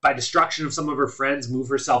by destruction of some of her friends, move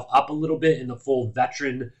herself up a little bit in the full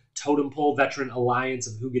veteran totem pole, veteran alliance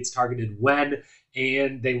of who gets targeted when.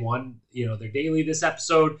 And they won, their daily this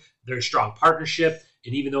episode, their strong partnership.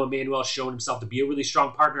 And even though Emmanuel's shown himself to be a really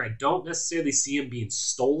strong partner, I don't necessarily see him being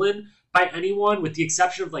stolen by anyone, with the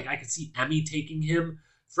exception of, I could see Emmy taking him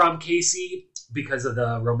from Casey because of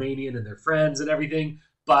the Romanian and their friends and everything.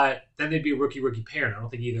 But then they'd be a rookie pair, and I don't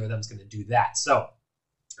think either of them is going to do that. So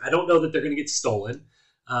I don't know that they're going to get stolen.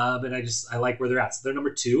 And I like where they're at. So they're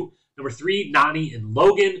number 2. Number 3, Nany and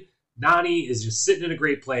Logan. Nany is just sitting in a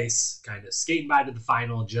great place, kind of skating by to the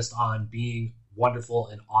final, just on being wonderful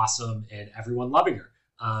and awesome and everyone loving her.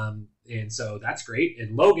 And so that's great.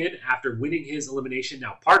 And Logan, after winning his elimination,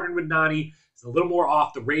 now partnered with Nany, is a little more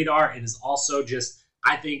off the radar and is also just,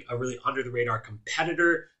 I think, a really under the radar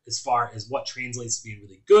competitor as far as what translates to being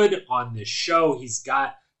really good on this show. He's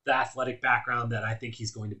got the athletic background that I think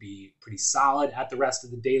he's going to be pretty solid at the rest of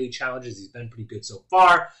the daily challenges. He's been pretty good so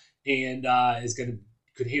far, and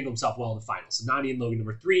could handle himself well in the finals. So Nany and Logan,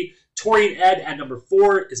 number 3. Tori and Ed at number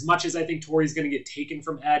 4. As much as I think Tori's going to get taken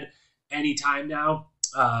from Ed anytime now,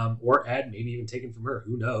 or Ed maybe even taken from her,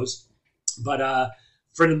 who knows? But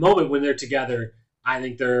for the moment when they're together, I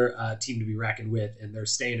think they're a team to be reckoned with, and they're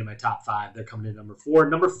staying in my top 5. They're coming in number 4.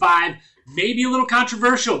 Number 5, maybe a little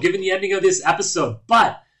controversial given the ending of this episode,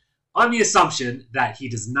 but on the assumption that he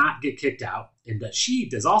does not get kicked out and that she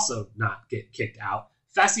does also not get kicked out,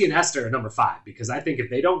 Fessy and Esther are number 5, because I think if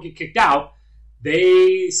they don't get kicked out,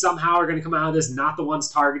 they somehow are going to come out of this not the ones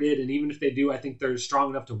targeted, and even if they do, I think they're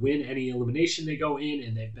strong enough to win any elimination they go in,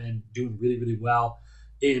 and they've been doing really, really well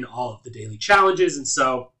in all of the daily challenges, and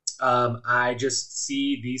so I just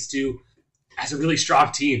see these two as a really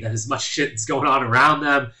strong team, that as much shit is going on around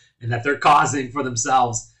them and that they're causing for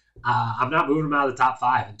themselves. I'm not moving them out of the top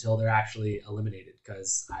 5 until they're actually eliminated,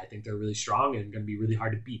 because I think they're really strong and going to be really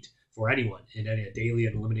hard to beat for anyone in a daily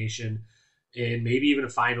and elimination, and maybe even a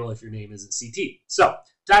final if your name isn't CT. So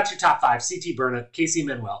that's your top 5. CT Berna, Casey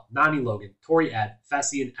Manuel, Nani Logan, Tori Ed,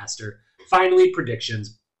 Fessy, and Esther. Finally,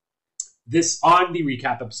 predictions. This on the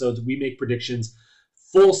recap episodes, we make predictions,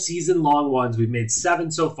 full season long ones. We've made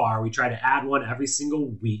 7 so far. We try to add one every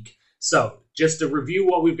single week. So just to review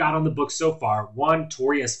what we've got on the book so far. 1,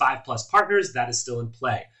 Tori has 5+ partners. That is still in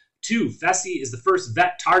play. 2, Fessy is the first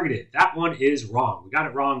vet targeted. That one is wrong. We got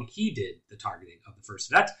it wrong. He did the targeting of the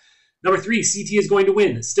first vet. Number 3, CT is going to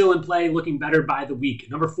win. Still in play, looking better by the week.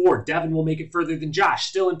 Number 4, Devin will make it further than Josh.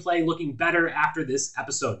 Still in play, looking better after this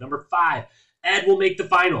episode. Number 5, Ed will make the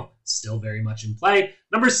final. Still very much in play.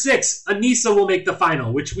 Number 6, Anissa will make the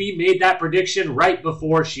final, which we made that prediction right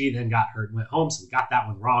before she then got hurt and went home, so we got that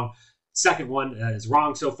one wrong. Second one is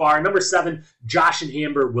wrong so far. Number 7, Josh and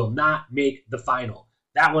Amber will not make the final.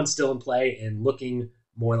 That one's still in play and looking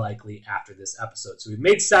more likely after this episode. So we've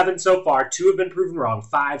made 7 so far. 2 have been proven wrong.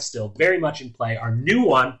 5 still very much in play. Our new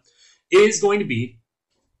one is going to be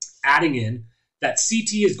adding in that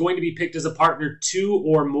CT is going to be picked as a partner 2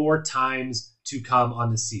 or more times to come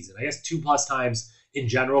on this season. I guess 2+ times in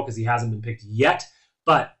general, because he hasn't been picked yet.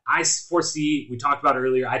 But I foresee, we talked about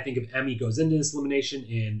earlier, I think if Emmy goes into this elimination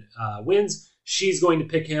and wins, she's going to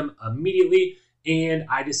pick him immediately. And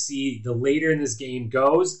I just see the later in this game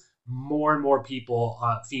goes, more and more people,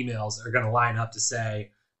 females, are going to line up to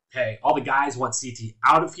say, hey, all the guys want CT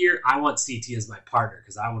out of here. I want CT as my partner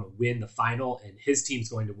because I want to win the final, and his team's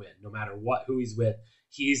going to win. No matter who he's with,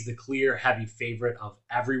 he's the clear, heavy favorite of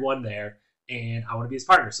everyone there, and I want to be his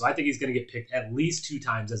partner. So I think he's going to get picked at least 2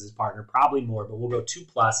 times as his partner, probably more, but we'll go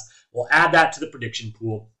 2+. We'll add that to the prediction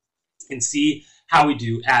pool and see how we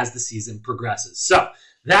do as the season progresses. So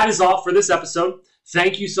that is all for this episode.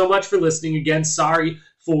 Thank you so much for listening. Again, sorry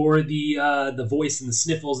for the voice and the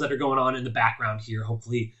sniffles that are going on in the background here.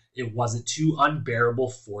 Hopefully it wasn't too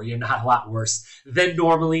unbearable for you, not a lot worse than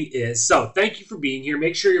normally is. So thank you for being here.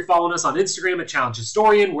 Make sure you're following us on Instagram at Challenge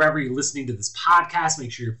Historian. Wherever you're listening to this podcast,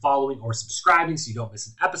 make sure you're following or subscribing so you don't miss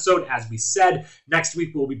an episode. As we said, next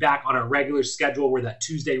week we'll be back on our regular schedule where that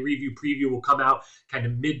Tuesday review preview will come out kind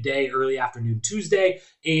of midday, early afternoon Tuesday,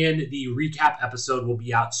 and the recap episode will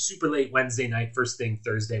be out super late Wednesday night, first thing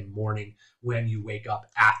Thursday morning when you wake up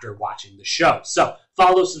after watching the show. So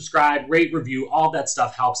follow, subscribe, rate, review, all that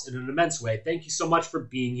stuff helps in an immense way. Thank you so much for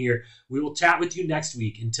being here. We will chat with you next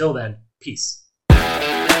week. Until then, peace.